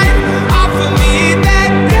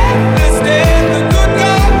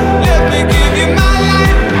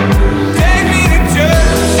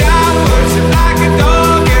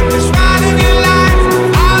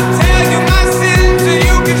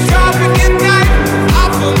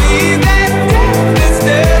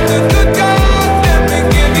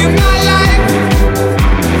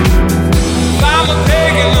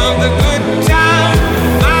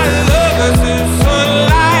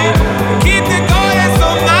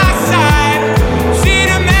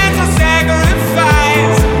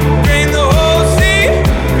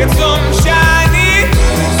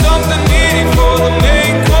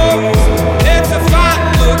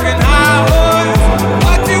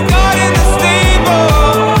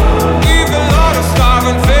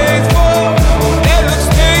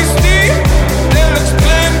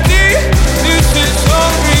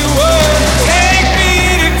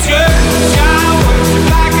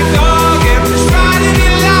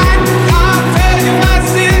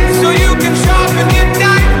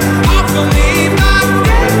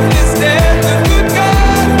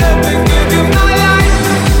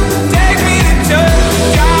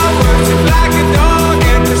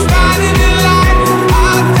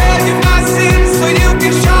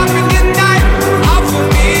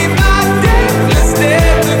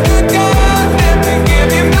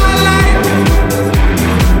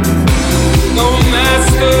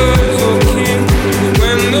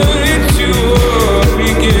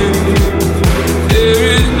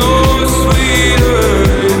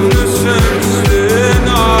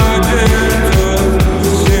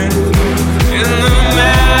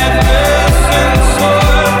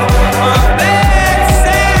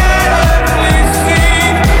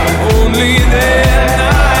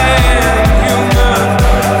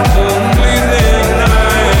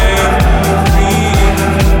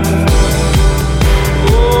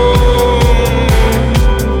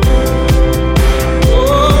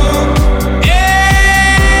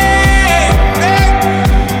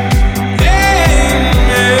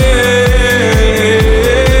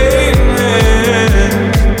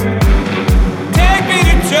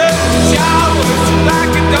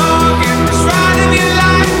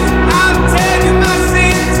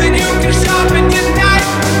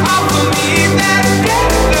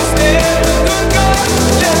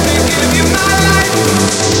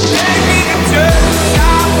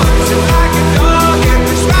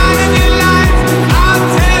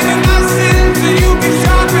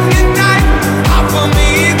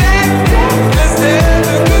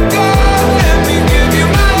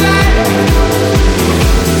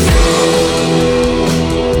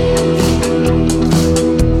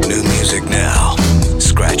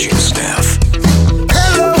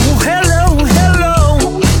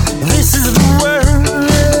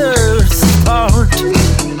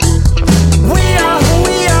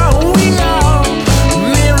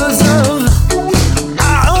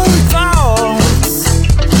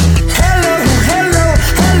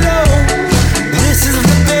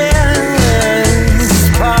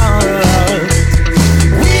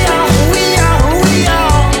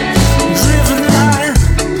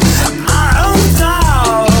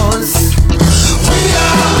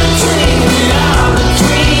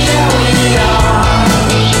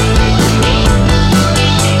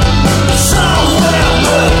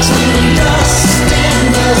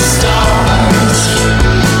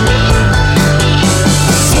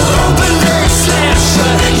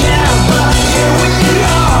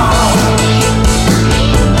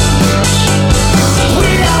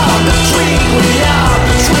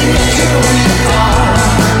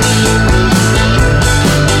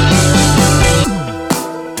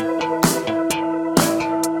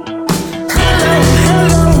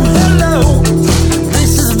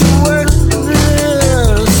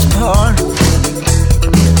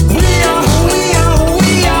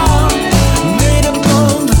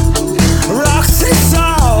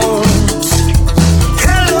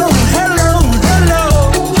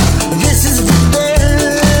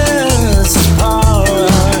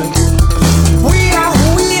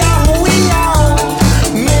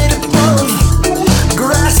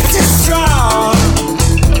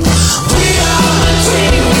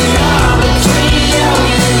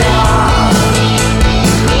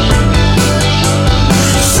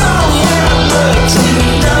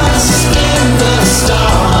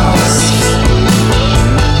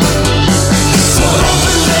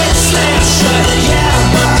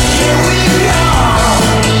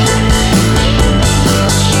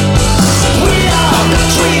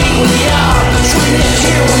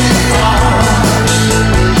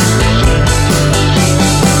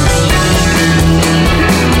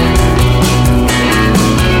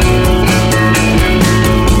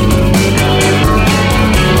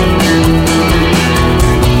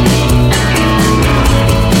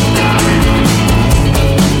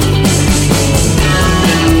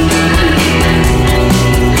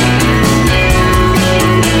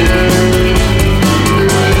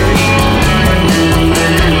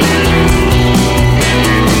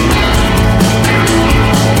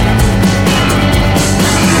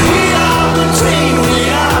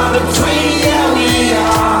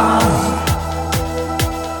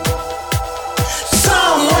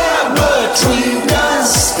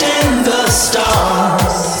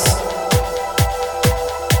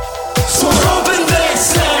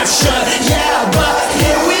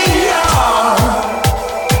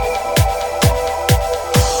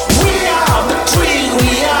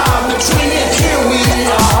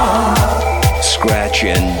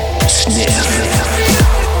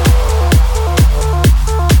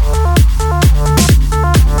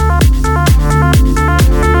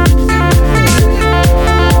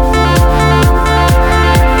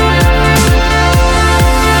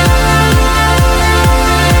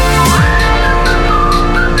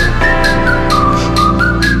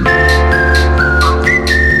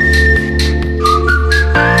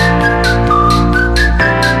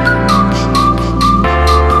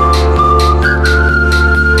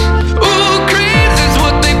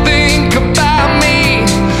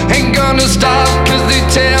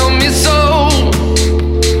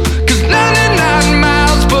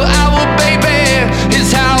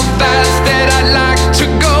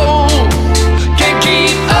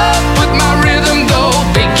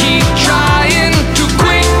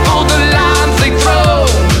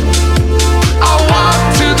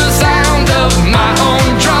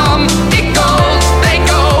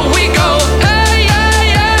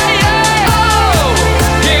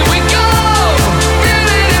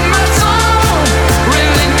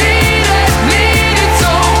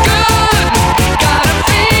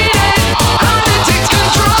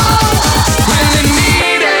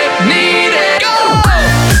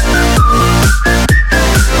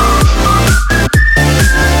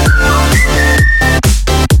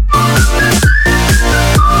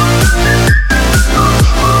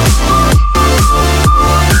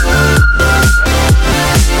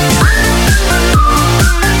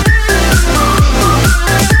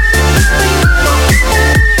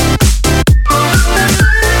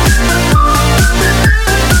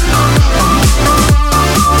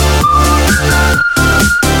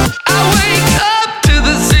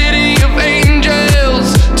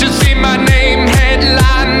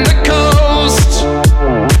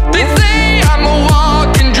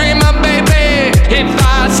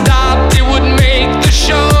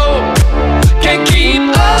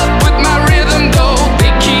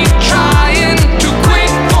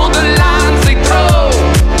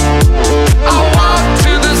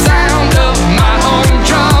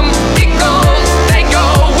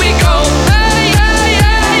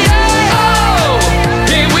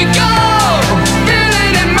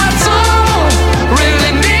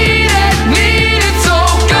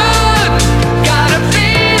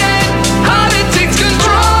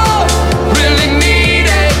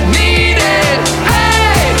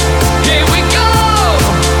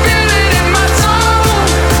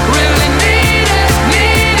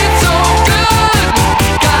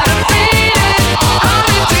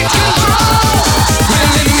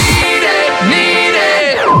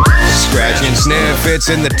fits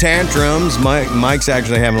in the tantrums. Mike's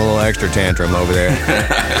actually having a little extra tantrum over there.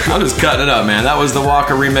 I'm just cutting it up, man. That was the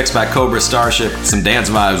Walker remix by Cobra Starship. Some dance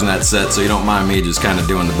vibes in that set, so you don't mind me just kind of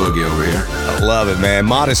doing the boogie over here. I love it, man.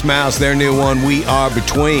 Modest Mouse, their new one, We Are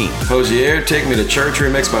Between. Hosier, Take Me to Church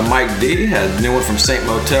remix by Mike D. Had a new one from Saint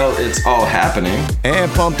Motel, It's All Happening. And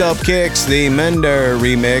Pumped Up Kicks, the Mender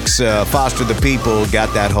remix, Foster the People,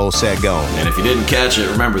 got that whole set going. And if you didn't catch it,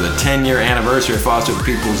 remember the 10-year anniversary of Foster the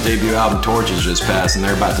People's debut album Torches just passed, and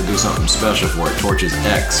they're about to do something special for it. Torches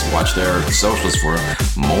X. Watch their socials for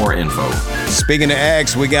more info. Speaking of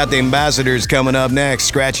X, we got the Ambassadors coming up next.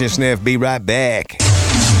 Scratch and Sniff, be right back.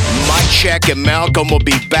 Mike Check and Malcolm will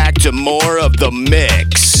be back to more of the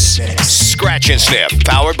mix. Scratch and Sniff,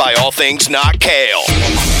 powered by All Things Not Kale.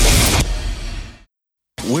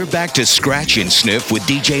 We're back to Scratch and Sniff with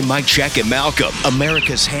DJ Mike Check and Malcolm,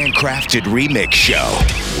 America's handcrafted remix show.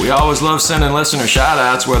 We always love sending listener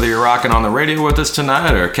shout-outs, whether you're rocking on the radio with us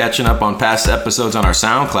tonight or catching up on past episodes on our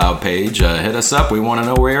SoundCloud page. Hit us up. We want to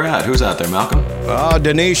know where you're at. Who's out there, Malcolm? Oh,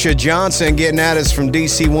 Denisha Johnson getting at us from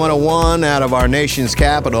DC 101 out of our nation's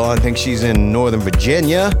capital. I think she's in Northern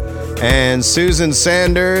Virginia. And Susan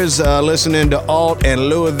Sanders listening to Alt in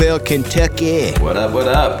Louisville, Kentucky. What up, what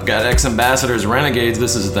up? Got ex-Ambassadors Renegades.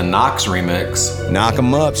 This is the Knox remix. Knock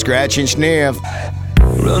 'em up, Scratch and Sniff.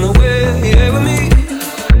 Run away with me.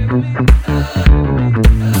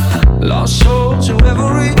 Lost souls in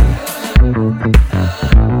revelry.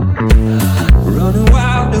 Running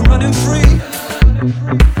wild and running free.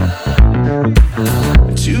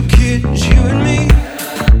 Two kids, you and me.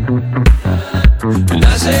 And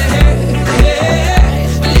I say, hey, hey,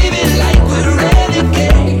 live it like we're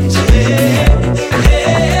renegades. Hey,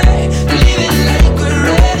 hey, live it like we're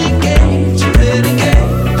renegades.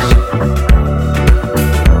 Renegades.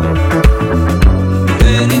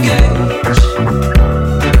 Renegades.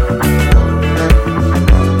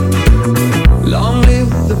 Long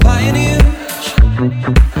live the pioneers,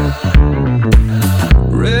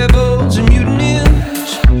 rebels and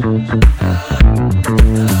mutineers.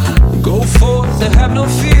 Go forth and have no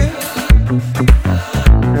fear.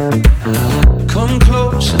 Come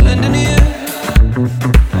close and lend an ear.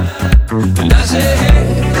 And I say, hey,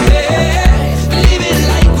 hey, live it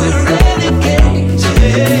like we're renegades.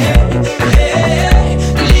 Hey, hey,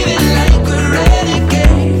 live it like we're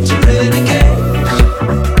renegades. Renegades.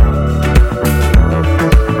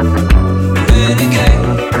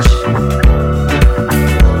 Renegades.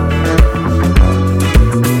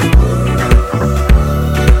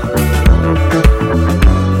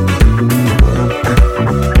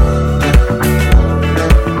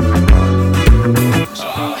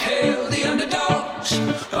 All hail the underdogs.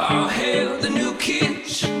 All hail the new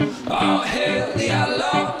kids. All hail the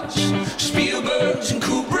outlaws. Spielbergs and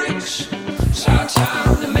Kubricks. It's our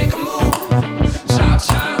time to make a move. It's our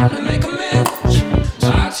time to make amends. It's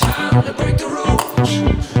our time to break the rules.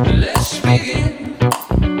 Let's begin.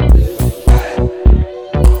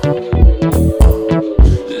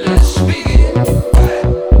 Let's begin.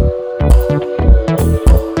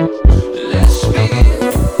 Let's begin.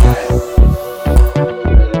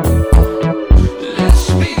 Let's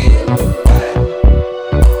begin.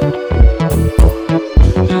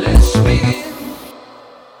 Let's begin.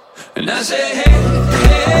 And I say, hey,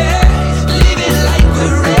 hey, live it like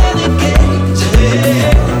we're renegades. Hey,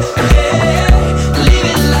 hey, live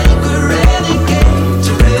it like we're renegades.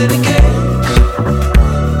 Renegades.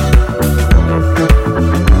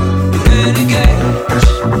 Renegades.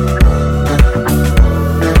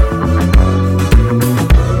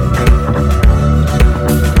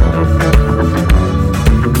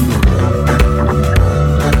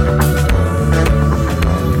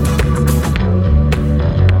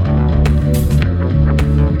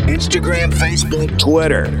 Instagram, Facebook,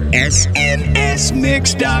 Twitter, SNSmix.com.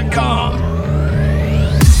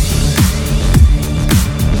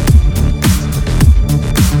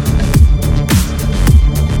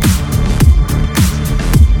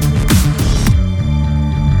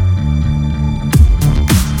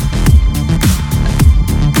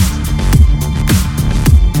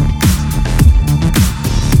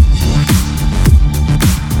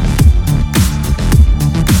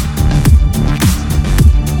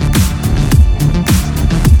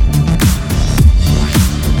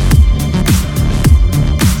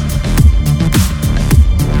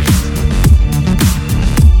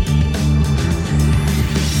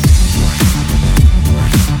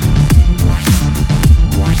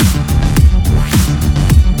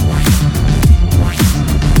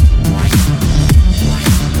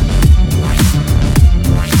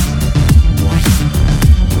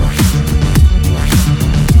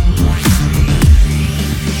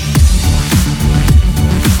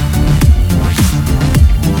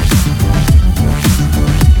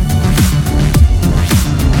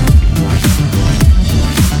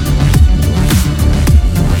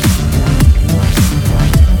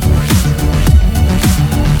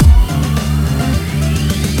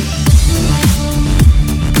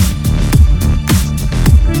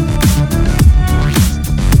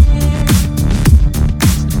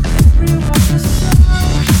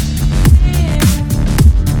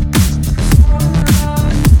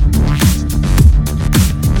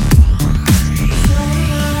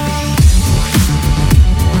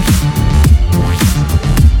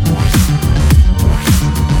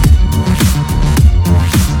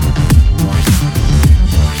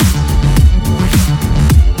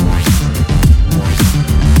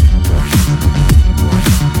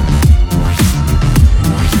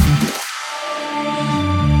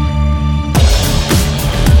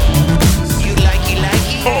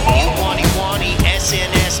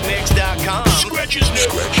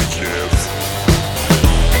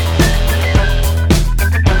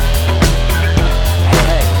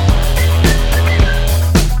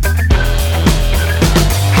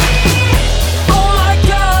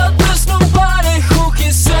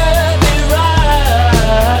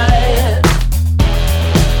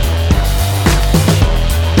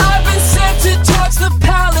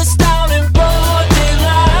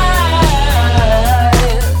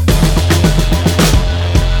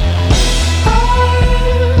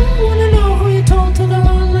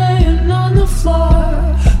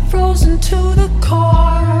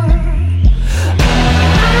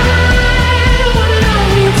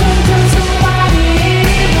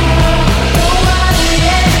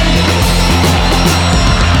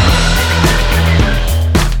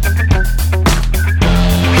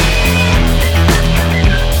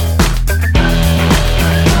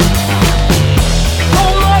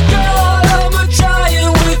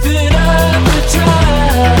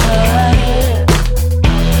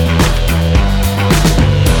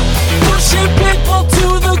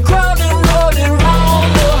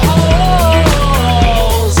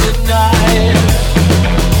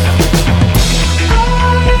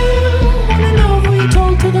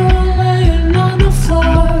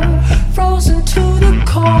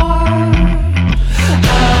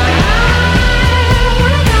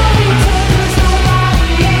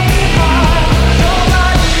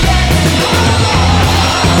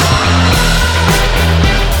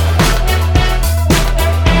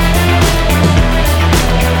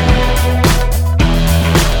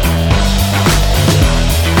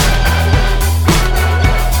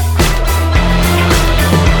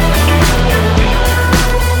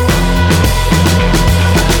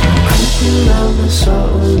 saw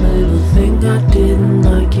a little thing I didn't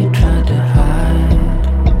like, you tried to hide.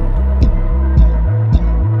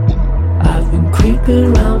 I've been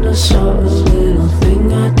creeping round, I saw a little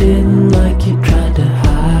thing I didn't like, you tried to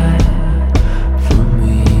hide from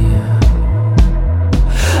me.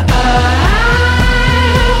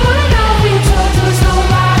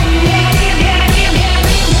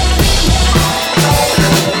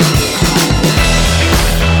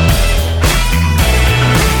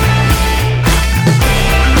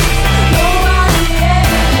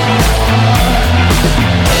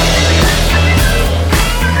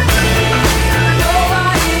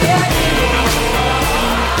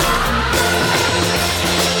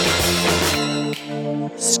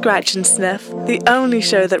 Scratch and Sniff, the only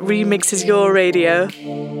show that remixes your radio.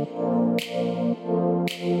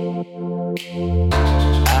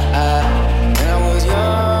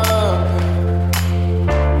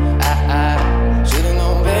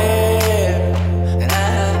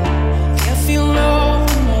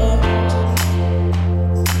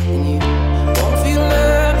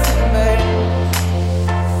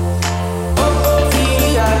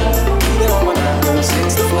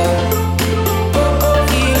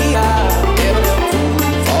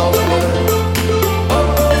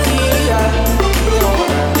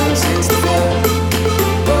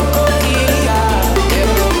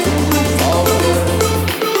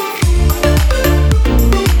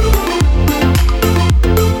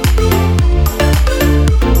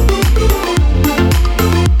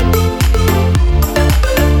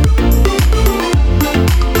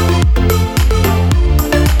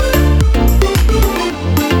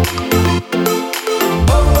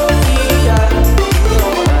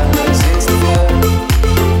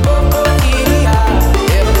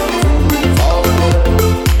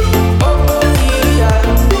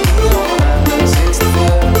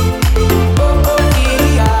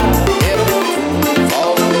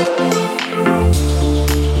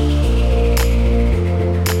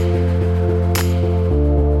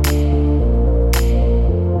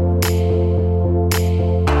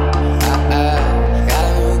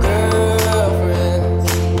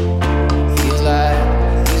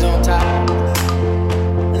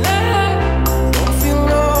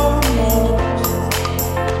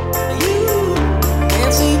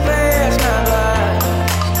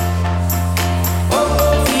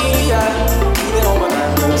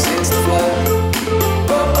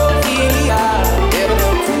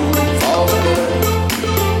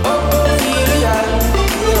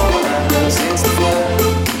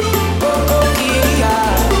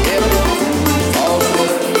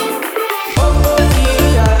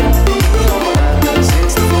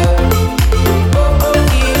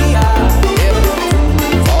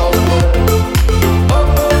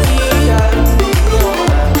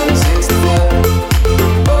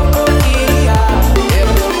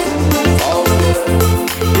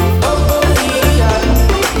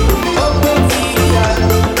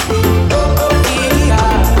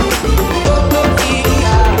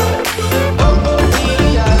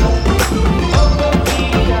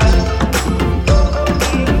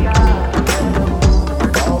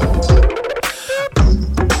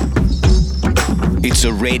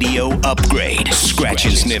 Radio upgrade, Scratch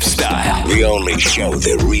and Sniff style. The only show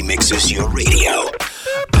that remixes your radio.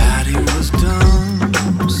 Patty was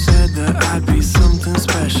dumb, said that I'd be something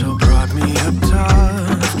special, brought me up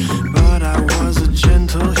tough, but I was a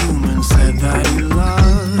gentle human, said that he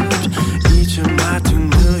loved each of my 2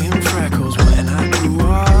 million freckles when I grew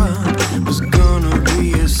up, was gonna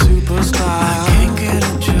be a superstar. I can't get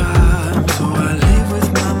a job, so I live with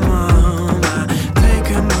my mom, I take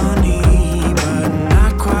her money, but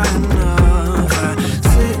not quite enough. I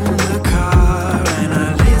sit in the car and I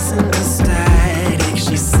listen to Static.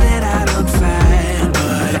 She said I look fat,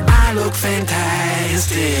 but I look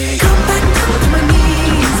fantastic. Come back down to my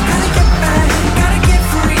knees, gotta get back, gotta get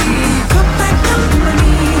free. Come back down to my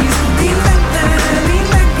knees, lean back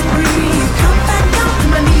and breathe. Come back down to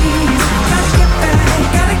my knees, gotta get back,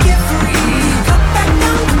 gotta get free.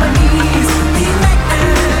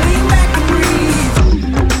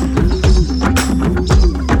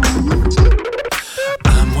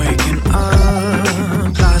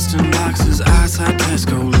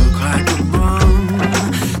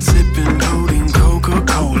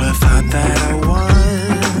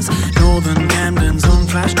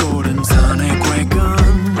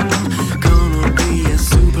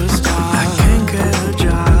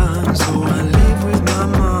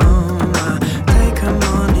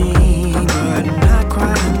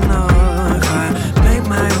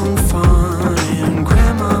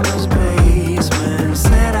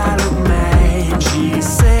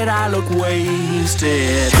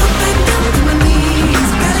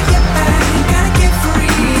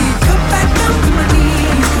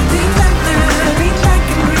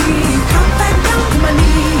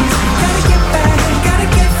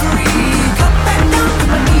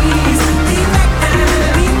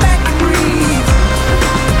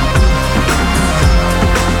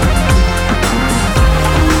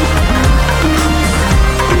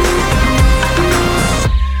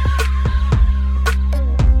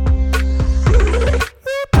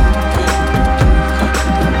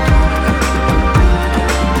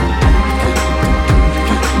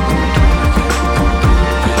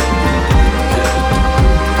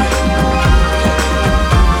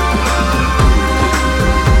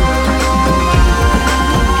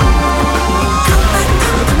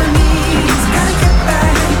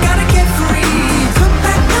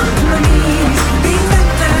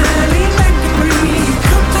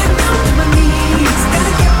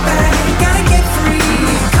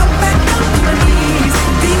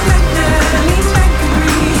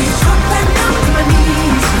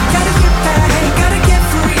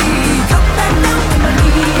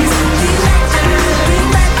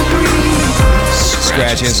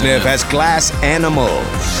 Scratch and Sniff. That's Glass Animals.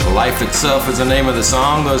 Life Itself is the name of the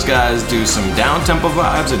song. Those guys do some down-tempo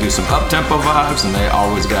vibes, they do some up-tempo vibes, and they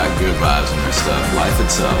always got good vibes in their stuff. Life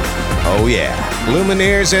Itself. Oh, yeah.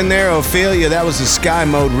 Lumineers in there, Ophelia. That was the Sky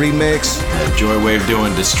Mode remix. Joywave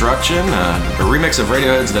doing Destruction. A remix of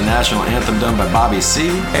Radiohead's The National Anthem done by Bobby C.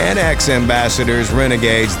 And X-Ambassadors,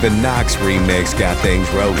 Renegades, the Knox remix got things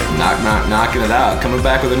rolling. Knocking it out. Coming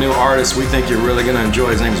back with a new artist we think you're really going to enjoy.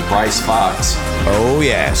 His name's Bryce Fox. Oh,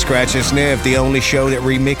 yeah. Scratch and Sniff, the only show that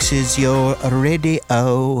remixes your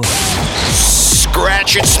radio.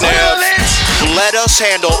 Scratch and Sniff. Let us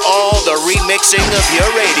handle all the remixing of your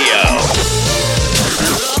radio.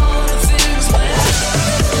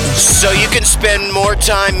 So you can spend more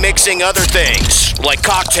time mixing other things, like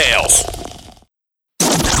cocktails.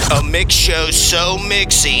 A mix show so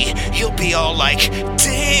mixy, you'll be all like,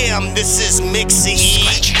 damn, this is mixy.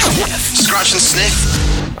 Scratch and Sniff.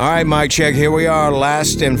 All right, mic check. Here we are,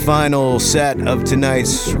 last and final set of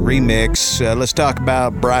tonight's remix. Let's talk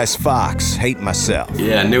about Bryce Fox, Hate Myself.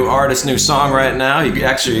 Yeah, new artist, new song right now.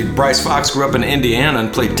 Bryce Fox grew up in Indiana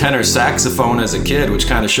and played tenor saxophone as a kid, which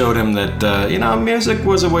kind of showed him that, music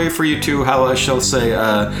was a way for you to, how I shall say,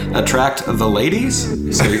 attract the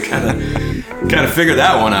ladies. So you kind of figured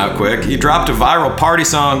that one out quick. He dropped a viral party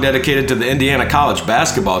song dedicated to the Indiana College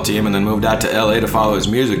basketball team and then moved out to LA to follow his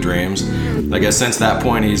music dreams. I guess since that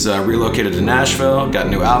point, he's relocated to Nashville, got a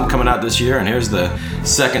new album coming out this year, and here's the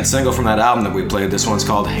second single from that album that we played. This one's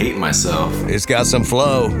called Hate Myself. It's got some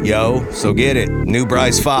flow, yo, so get it. New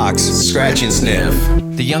Bryce Fox, Scratch and Sniff.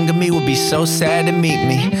 The younger me would be so sad to meet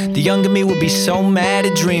me. The younger me would be so mad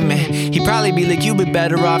at dreaming. He'd probably be like, you be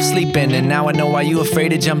better off sleeping. And now I know why you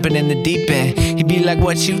afraid of jumping in the deep end. He'd be like,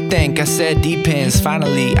 what you think? I said, depends.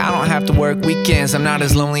 Finally, I don't have to work weekends. I'm not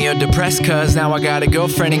as lonely or depressed, cause now I got a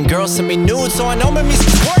girlfriend and girls send me nudes. So I know my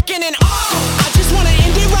music's working and I just wanna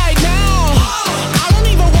end it right now. I don't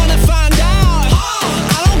even wanna find out.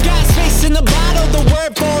 I don't got space in the bottle. The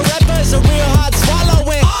word forever is a real hard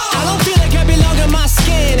swallowing. I don't feel like I belong in my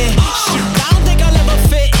skin and shoot, I don't think I'll ever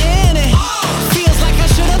fit in it. Feels like I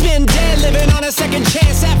should have been dead, living on a second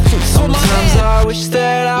chance after. Sometimes I wish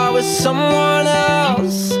that I was someone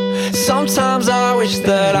else. Sometimes I wish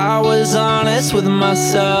that I was honest with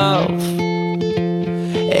myself.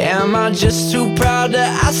 Am I just too proud to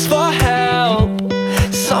ask for help?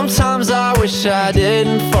 Sometimes I wish I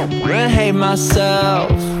didn't fucking hate myself.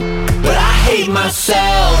 But I hate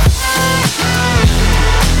myself.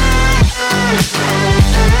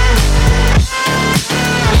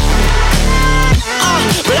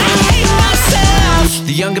 But I hate myself.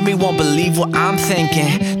 The younger me won't believe what I'm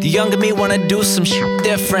thinking. The younger me wanna do some shit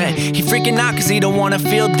different. He freaking out cause he don't wanna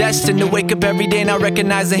feel destined to wake up every day not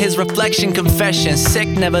recognizing his reflection. Confession, sick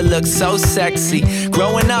never looked so sexy.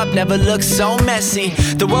 Growing up never looked so messy.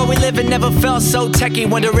 The world we live in never felt so techie.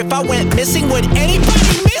 Wonder if I went missing, would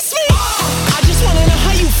anybody miss me? I just wanna know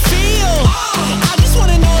how you feel. I just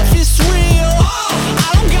wanna know if it's real. I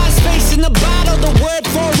don't got space in the bottle. The word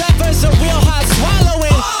forever is a real hard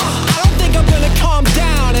swallowing. I don't think I'm gonna calm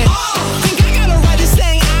down and think I gotta write this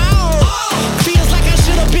thing out. Feels like I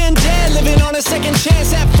should have been dead, living on a second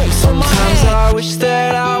chance at first. Sometimes I wish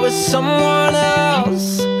that I was someone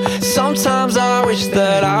else. Sometimes I wish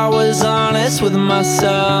that I was honest with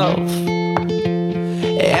myself.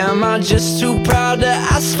 Am I just too proud to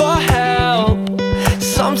ask for help?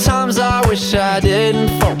 Sometimes I wish I didn't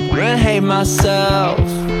fucking hate myself.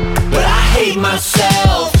 But I hate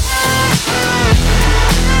myself.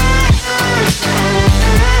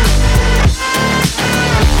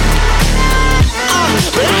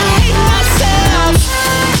 But I hate myself.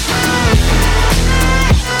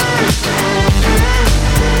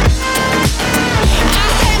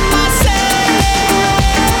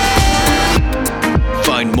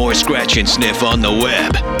 Find more Scratch and Sniff on the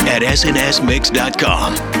web at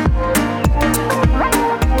snsmix.com.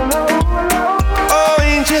 Oh,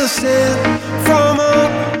 angels sent from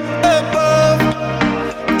up above.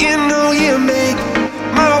 You know you make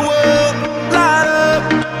my world light up.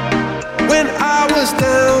 When I was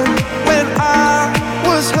down, when I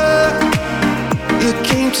was hurt, you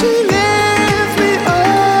came to lift me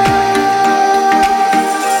up.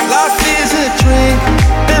 Life is a drink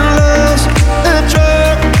and love's a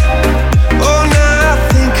drug. Oh, now I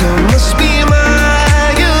think I must be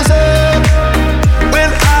my years up. When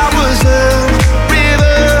I was a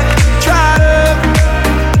river, tried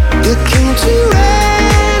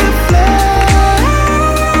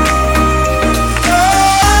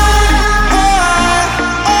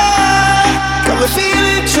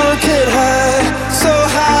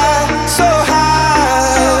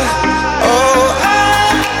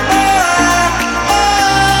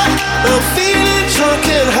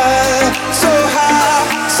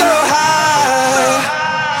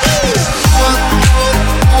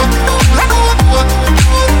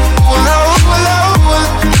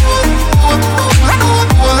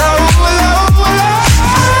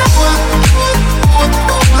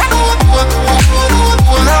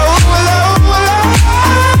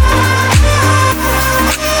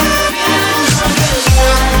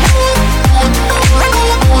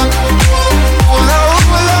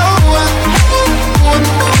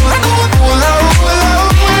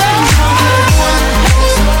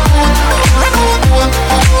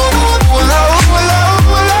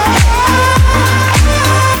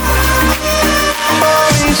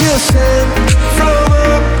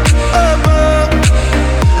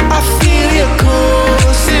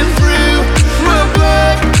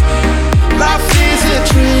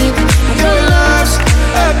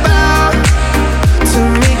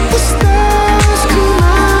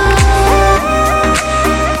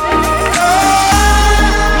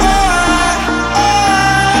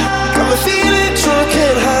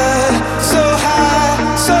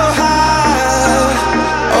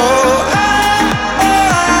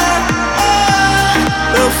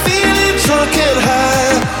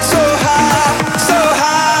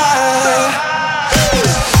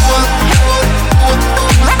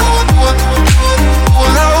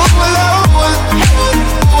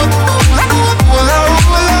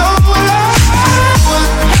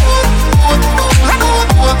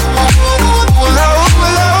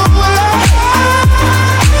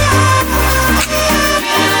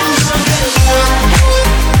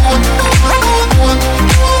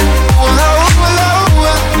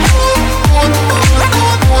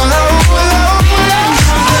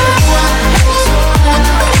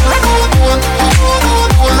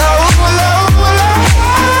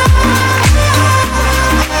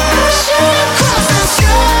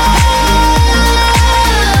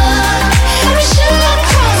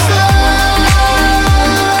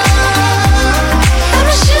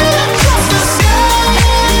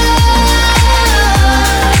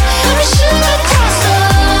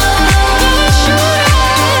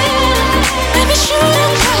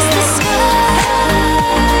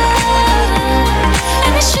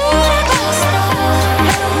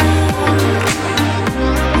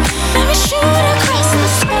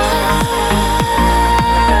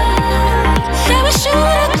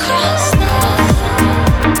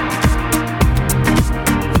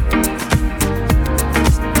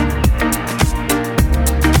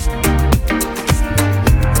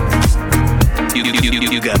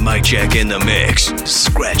Check in the mix.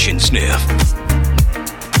 Scratch and sniff.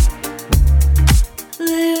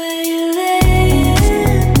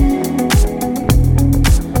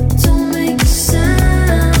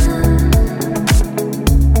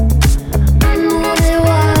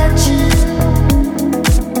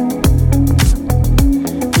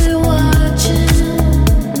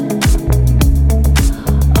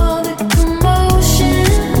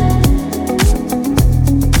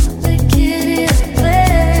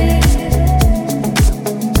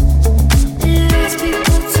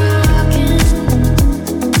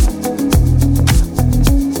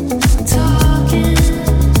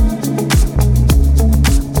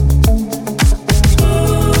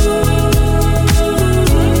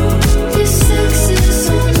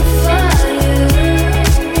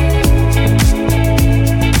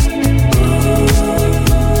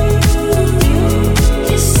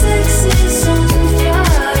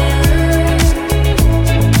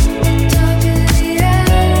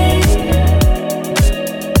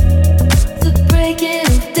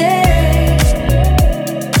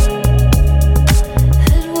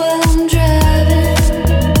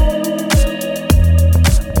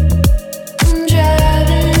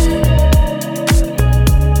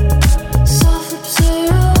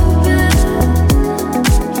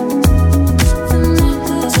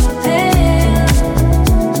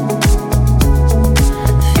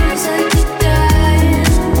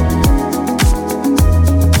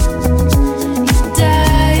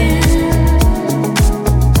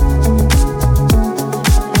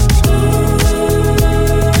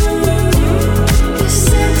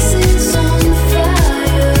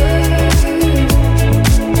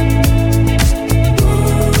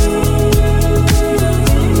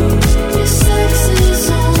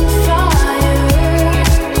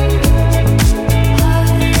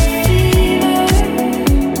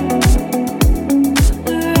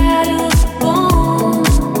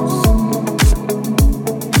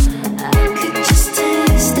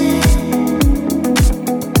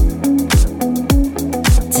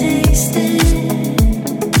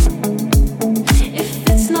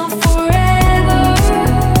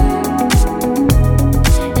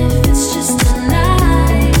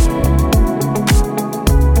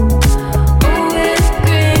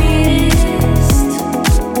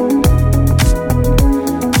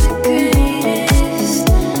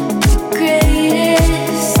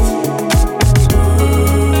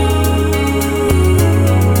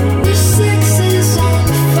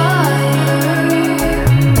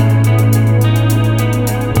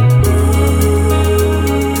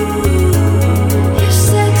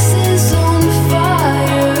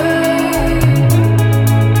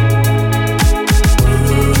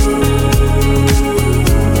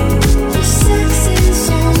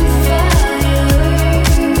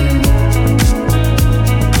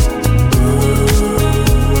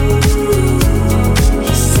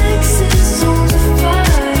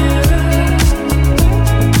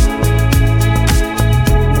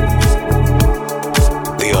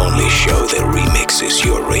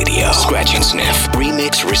 Scratch and Sniff.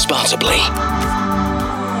 Remix responsibly.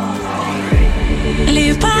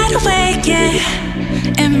 Live wide awake, yeah.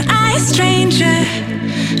 Am I a stranger?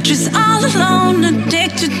 Just all alone,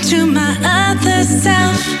 addicted to my other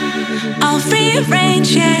self. All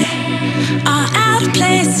rearranged, yeah. All out of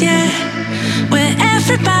place, yeah. Where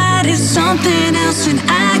everybody's something else and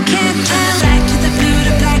I can't tell. Back to the blue,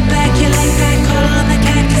 to black, black. You like that call on the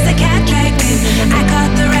cat, cause the cat dragged me. I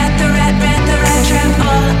caught the rat trap.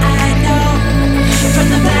 All I know. From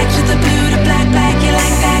the black to the blue, to black, black. You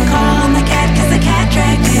like that call on the cat, cause the cat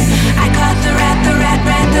dragged me. I caught the rat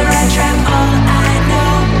trap. All I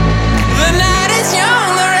know. The night is young,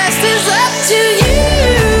 the rest is up to you.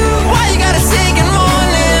 Why you gotta say good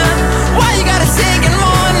morning? Why you gotta say good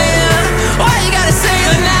morning? Why you gotta say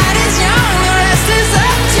the night is young, the rest is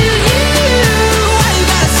up to you. Why you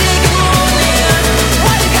gotta say good morning?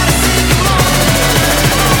 Why you gotta say good morning?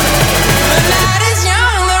 The night is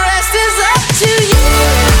young, the rest is up to you.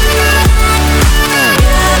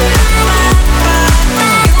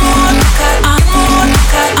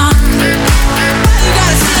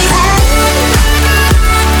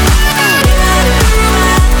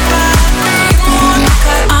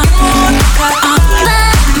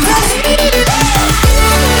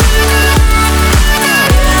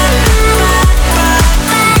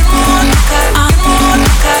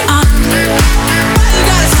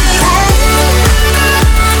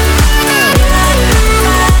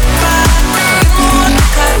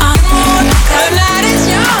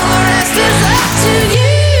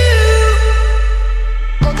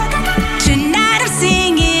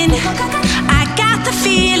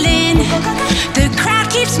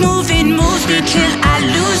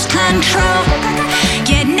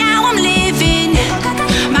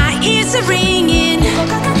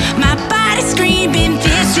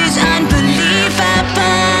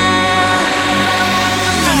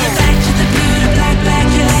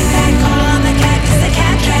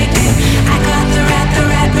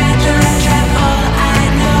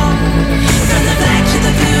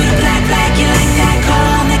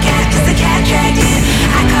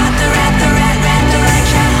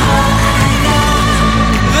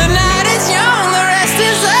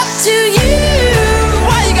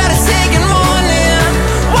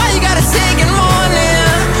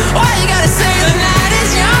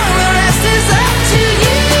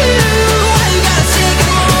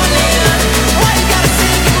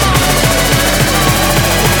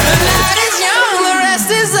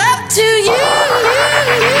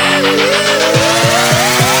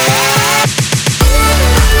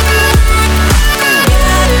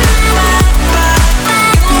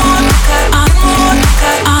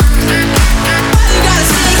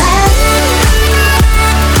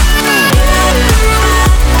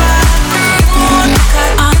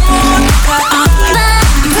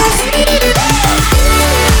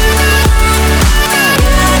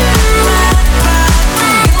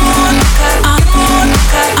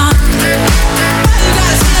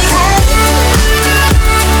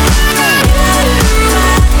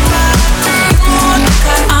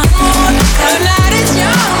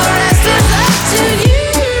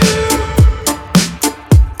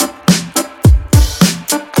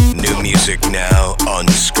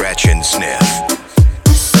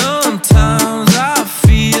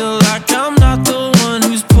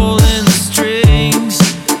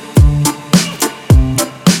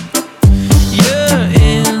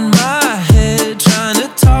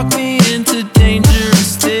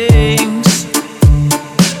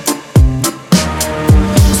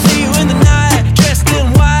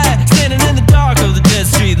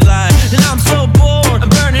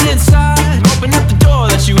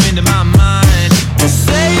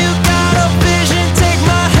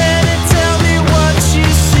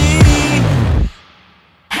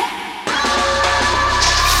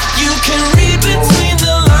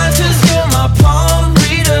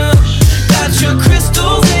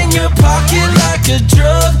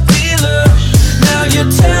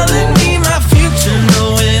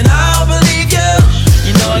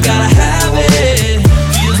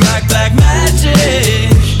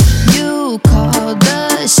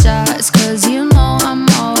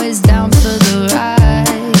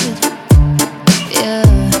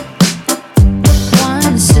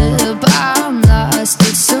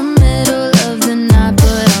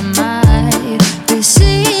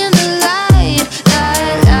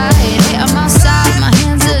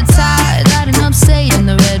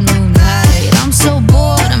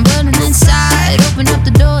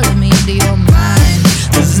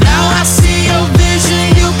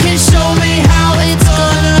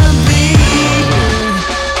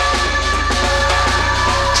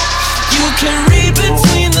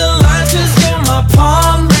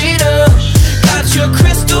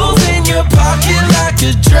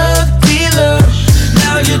 like a drug dealer.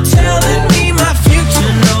 Now you're telling me my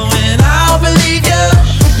future, knowing I'll believe you.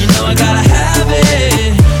 You know I gotta have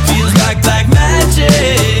it. Feels like black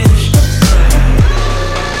magic.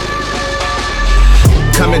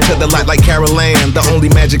 Coming to the light like Carol Ann. The only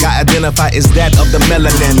magic I identify is that of the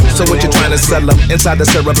melanin. So what you trying to sell them? Inside the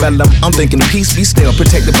cerebellum, I'm thinking peace be still,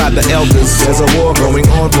 protected by the elders. There's a war going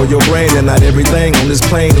on for your brain, and not everything on this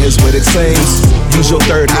plane is what it seems. Use your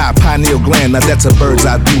third eye, pineal gland. Now that's a bird's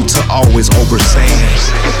eye view to always overstand.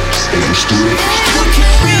 You can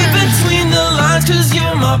read between the lines 'cause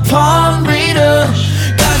you're my palm reader.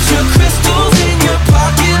 Got your crystals in your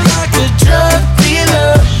pocket like a drug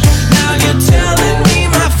dealer. Now you're telling me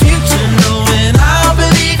my future, knowing I'll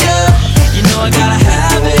believe you. You know I gotta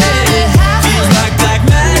have it. Feels like black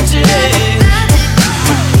magic.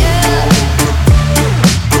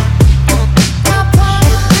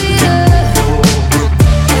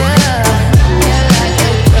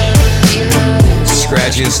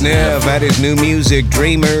 Scratch and Sniff at his new music,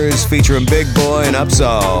 Dreamers, featuring Big Boy and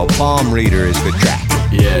Upsall. Palm Reader is the track.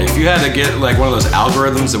 Yeah, if you had to get like one of those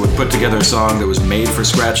algorithms that would put together a song that was made for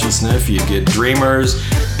Scratch and Sniff, you'd get Dreamers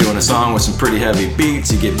doing a song with some pretty heavy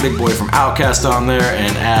beats. You get Big Boy from Outkast on there,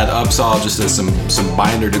 and add Upsall just as some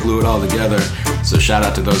binder to glue it all together. So shout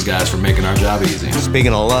out to those guys for making our job easy.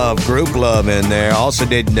 Speaking of love, Group Love in there. Also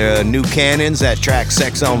did New Cannons, that track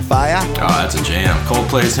Sex on Fire. Oh, that's a jam.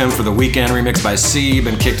 Coldplay's Him for the Weekend remixed by Sieb,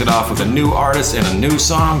 and kicked it off with a new artist and a new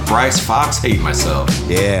song, Bryce Fox, Hate Myself.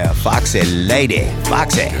 Yeah, Foxy Lady.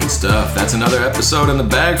 Foxy. Good stuff. That's another episode in the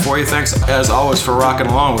bag for you. Thanks as always for rocking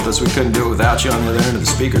along with us. We couldn't do it without you on the other end of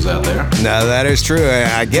the speakers out there. No, that is true.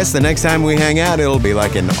 I guess the next time we hang out, it'll be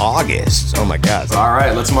like in August. Oh my God. All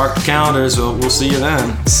right, let's mark the calendars. We'll see you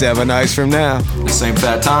then. 7 nights from now. The same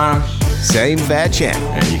fat time. Same fat channel.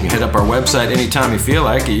 And you can hit up our website anytime you feel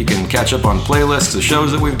like it. You can catch up on playlists of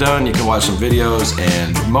shows that we've done. You can watch some videos.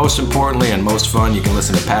 And most importantly and most fun, you can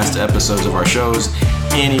listen to past episodes of our shows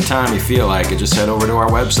anytime you feel like it. Just head over to our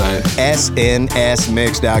website.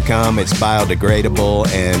 SNSmix.com. It's biodegradable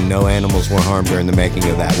and no animals were harmed during the making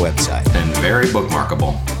of that website. And very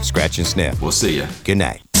bookmarkable. Scratch and Sniff. We'll see you. Good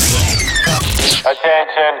night.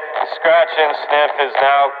 Attention, Scratch and Sniff is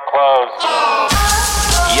now closed.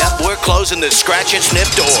 Yep, we're closing the Scratch and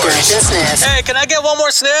Sniff doors. Scratch and Sniff. Hey, can I get one more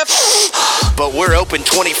sniff? But we're open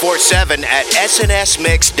 24/7 at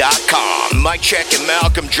snsmix.com. Mike Check and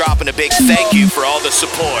Malcolm dropping a big thank you for all the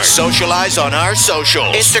support. Socialize on our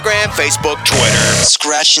socials. Instagram, Facebook, Twitter.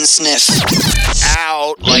 Scratch and Sniff.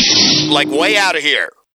 Out. Like way out of here.